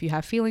 I don't know if you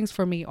have feelings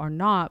for me or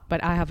not,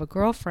 but I have a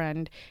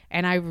girlfriend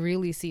and I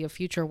really see a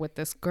future with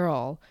this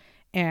girl,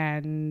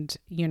 and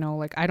you know,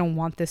 like I don't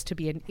want this to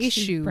be an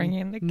issue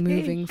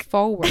moving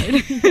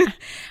forward.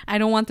 I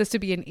don't want this to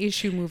be an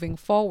issue moving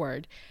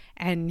forward.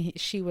 And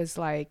she was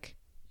like,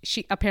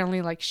 she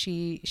apparently like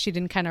she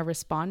didn't kind of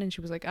respond, and she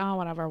was like, oh,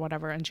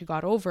 whatever, and she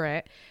got over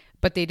it.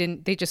 But they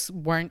just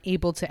weren't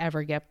able to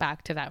ever get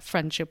back to that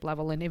friendship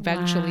level, and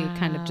eventually it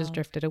kind of just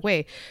drifted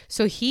away.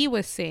 So he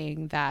was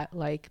saying that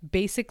like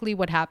basically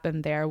what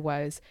happened there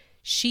was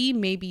she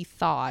maybe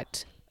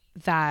thought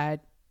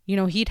that, you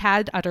know, he'd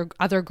had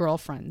other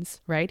girlfriends,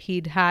 right?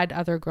 He'd had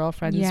other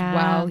girlfriends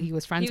while he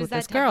was friends with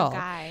this girl.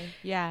 Guy.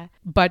 Yeah.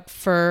 But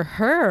for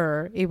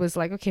her, it was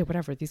like, okay,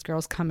 whatever. These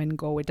girls come and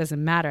go. It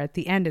doesn't matter. At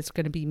the end, it's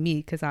going to be me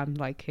because I'm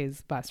like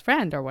his best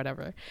friend or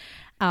whatever.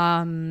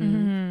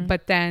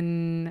 But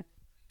then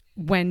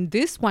when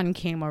this one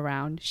came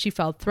around, she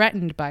felt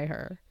threatened by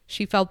her.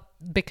 she felt,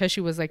 because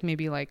she was like,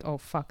 maybe like, oh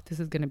fuck, this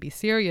is gonna be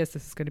serious,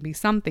 this is gonna be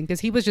something, because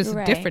he was just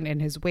different in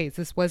his ways.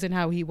 This wasn't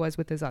how he was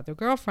with his other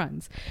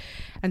girlfriends.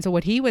 And so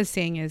what he was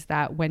saying is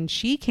that when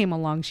she came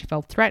along, she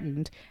felt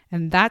threatened,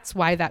 and that's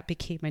why that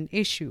became an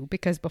issue,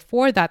 because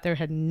before that there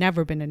had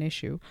never been an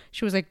issue.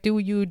 She was like,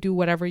 do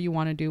whatever you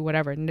want to do,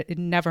 whatever. It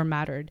never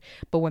mattered.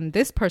 But when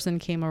this person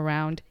came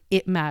around,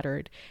 it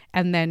mattered.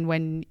 And then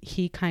when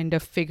he kind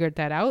of figured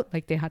that out,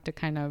 like they had to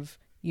kind of,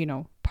 you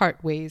know,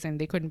 part ways, and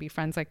they couldn't be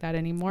friends like that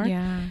anymore.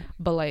 Yeah.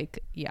 But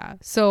like, yeah.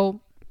 So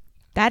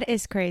that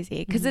is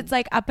crazy, because it's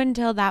like up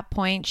until that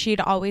point,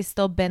 she'd always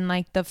still been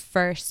like the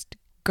first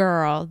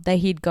girl that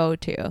he'd go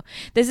to.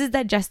 This is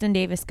that Justin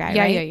Davis guy,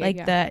 right?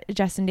 Like the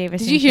Justin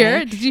Davis. Did you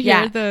hear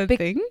the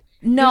thing?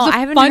 No, I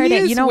haven't heard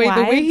it. You know why?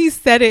 The way he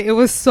said it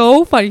was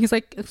so funny. He's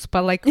like,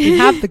 but like, we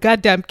have the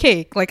goddamn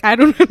cake. Like, I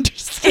don't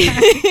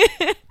understand.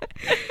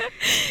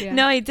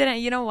 No, he didn't.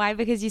 You know why?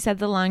 Because you said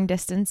the long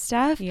distance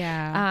stuff.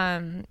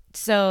 Yeah.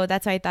 So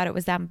that's why I thought it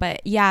was them.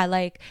 But yeah,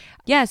 like,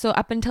 yeah. So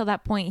up until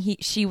that point,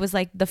 she was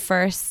like the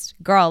first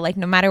girl, like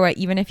no matter what,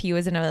 even if he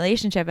was in a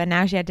relationship, and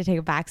now she had to take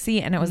a back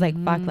seat, and it was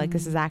like, fuck, like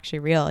this is actually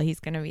real. He's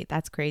gonna be.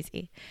 That's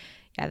crazy.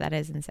 Yeah, that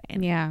is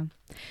insane. Yeah.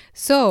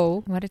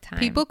 So what a time.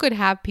 People could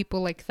have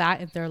people like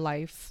that in their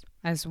life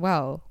as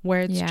well,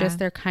 where it's just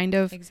they're kind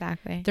of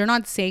they're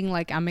not saying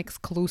like I'm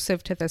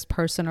exclusive to this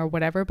person or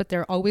whatever, but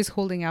they're always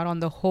holding out on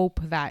the hope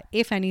that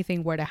if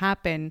anything were to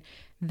happen,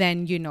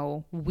 then, you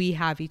know, we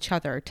have each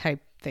other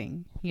type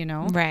thing, you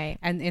know? Right.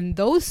 And in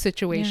those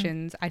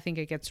situations, I think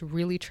it gets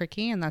really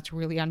tricky, and that's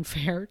really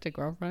unfair to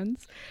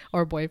girlfriends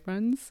or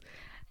boyfriends.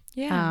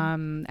 Yeah.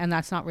 And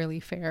that's not really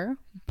fair.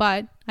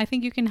 But I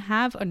think you can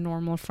have a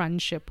normal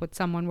friendship with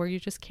someone where you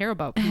just care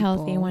about people. A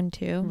healthy one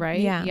too.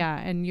 Right? Yeah. Yeah.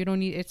 And you don't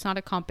need, it's not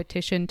a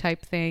competition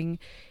type thing.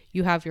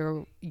 You have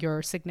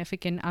your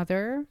significant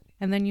other,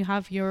 and then you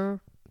have your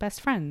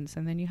best friends,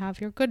 and then you have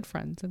your good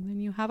friends, and then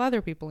you have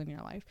other people in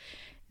your life.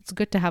 It's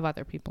good to have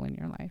other people in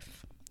your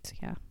life. So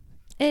yeah.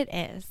 It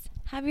is.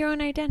 Have your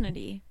own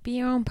identity. Be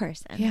your own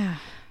person. Yeah.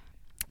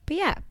 But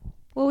yeah.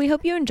 Well, we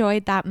hope you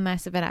enjoyed that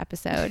mess of an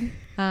episode.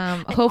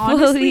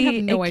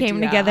 Hopefully it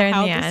came together in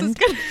the end.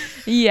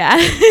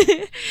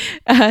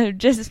 Yeah.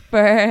 Just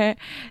for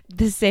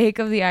the sake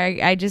of the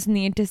argument, I just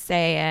need to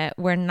say it.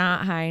 We're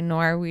not high,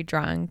 nor are we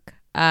drunk.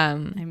 I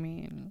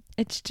mean,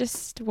 it's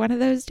just one of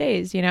those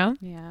days, you know?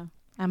 Yeah.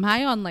 I'm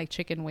high on like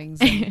chicken wings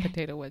and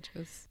potato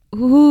wedges.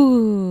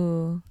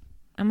 Ooh.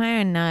 I'm high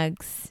on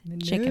nugs.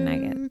 Chicken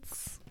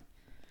nuggets.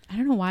 I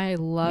don't know why I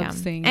love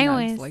saying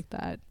nugs like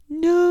that.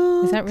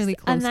 No. Is that really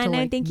close to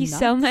like thank you nuts?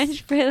 so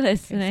much for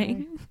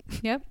listening. Okay,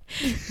 yep.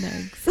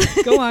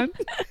 Nugs. Go on.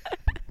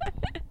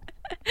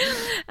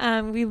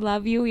 We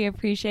love you. We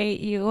appreciate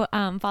you.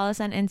 Follow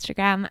us on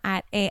Instagram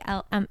at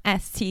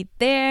ALMST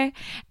there.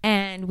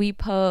 And we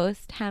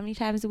post how many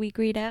times a week,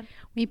 Rita?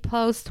 We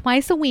post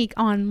twice a week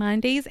on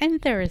Mondays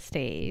and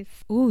Thursdays.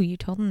 Ooh, you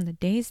told them the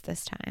days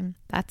this time.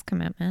 That's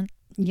commitment.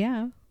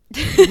 Yeah.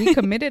 We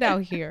committed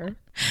out here.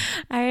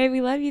 All right. We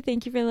love you.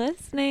 Thank you for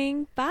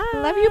listening. Bye.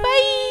 Love you.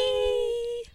 Bye.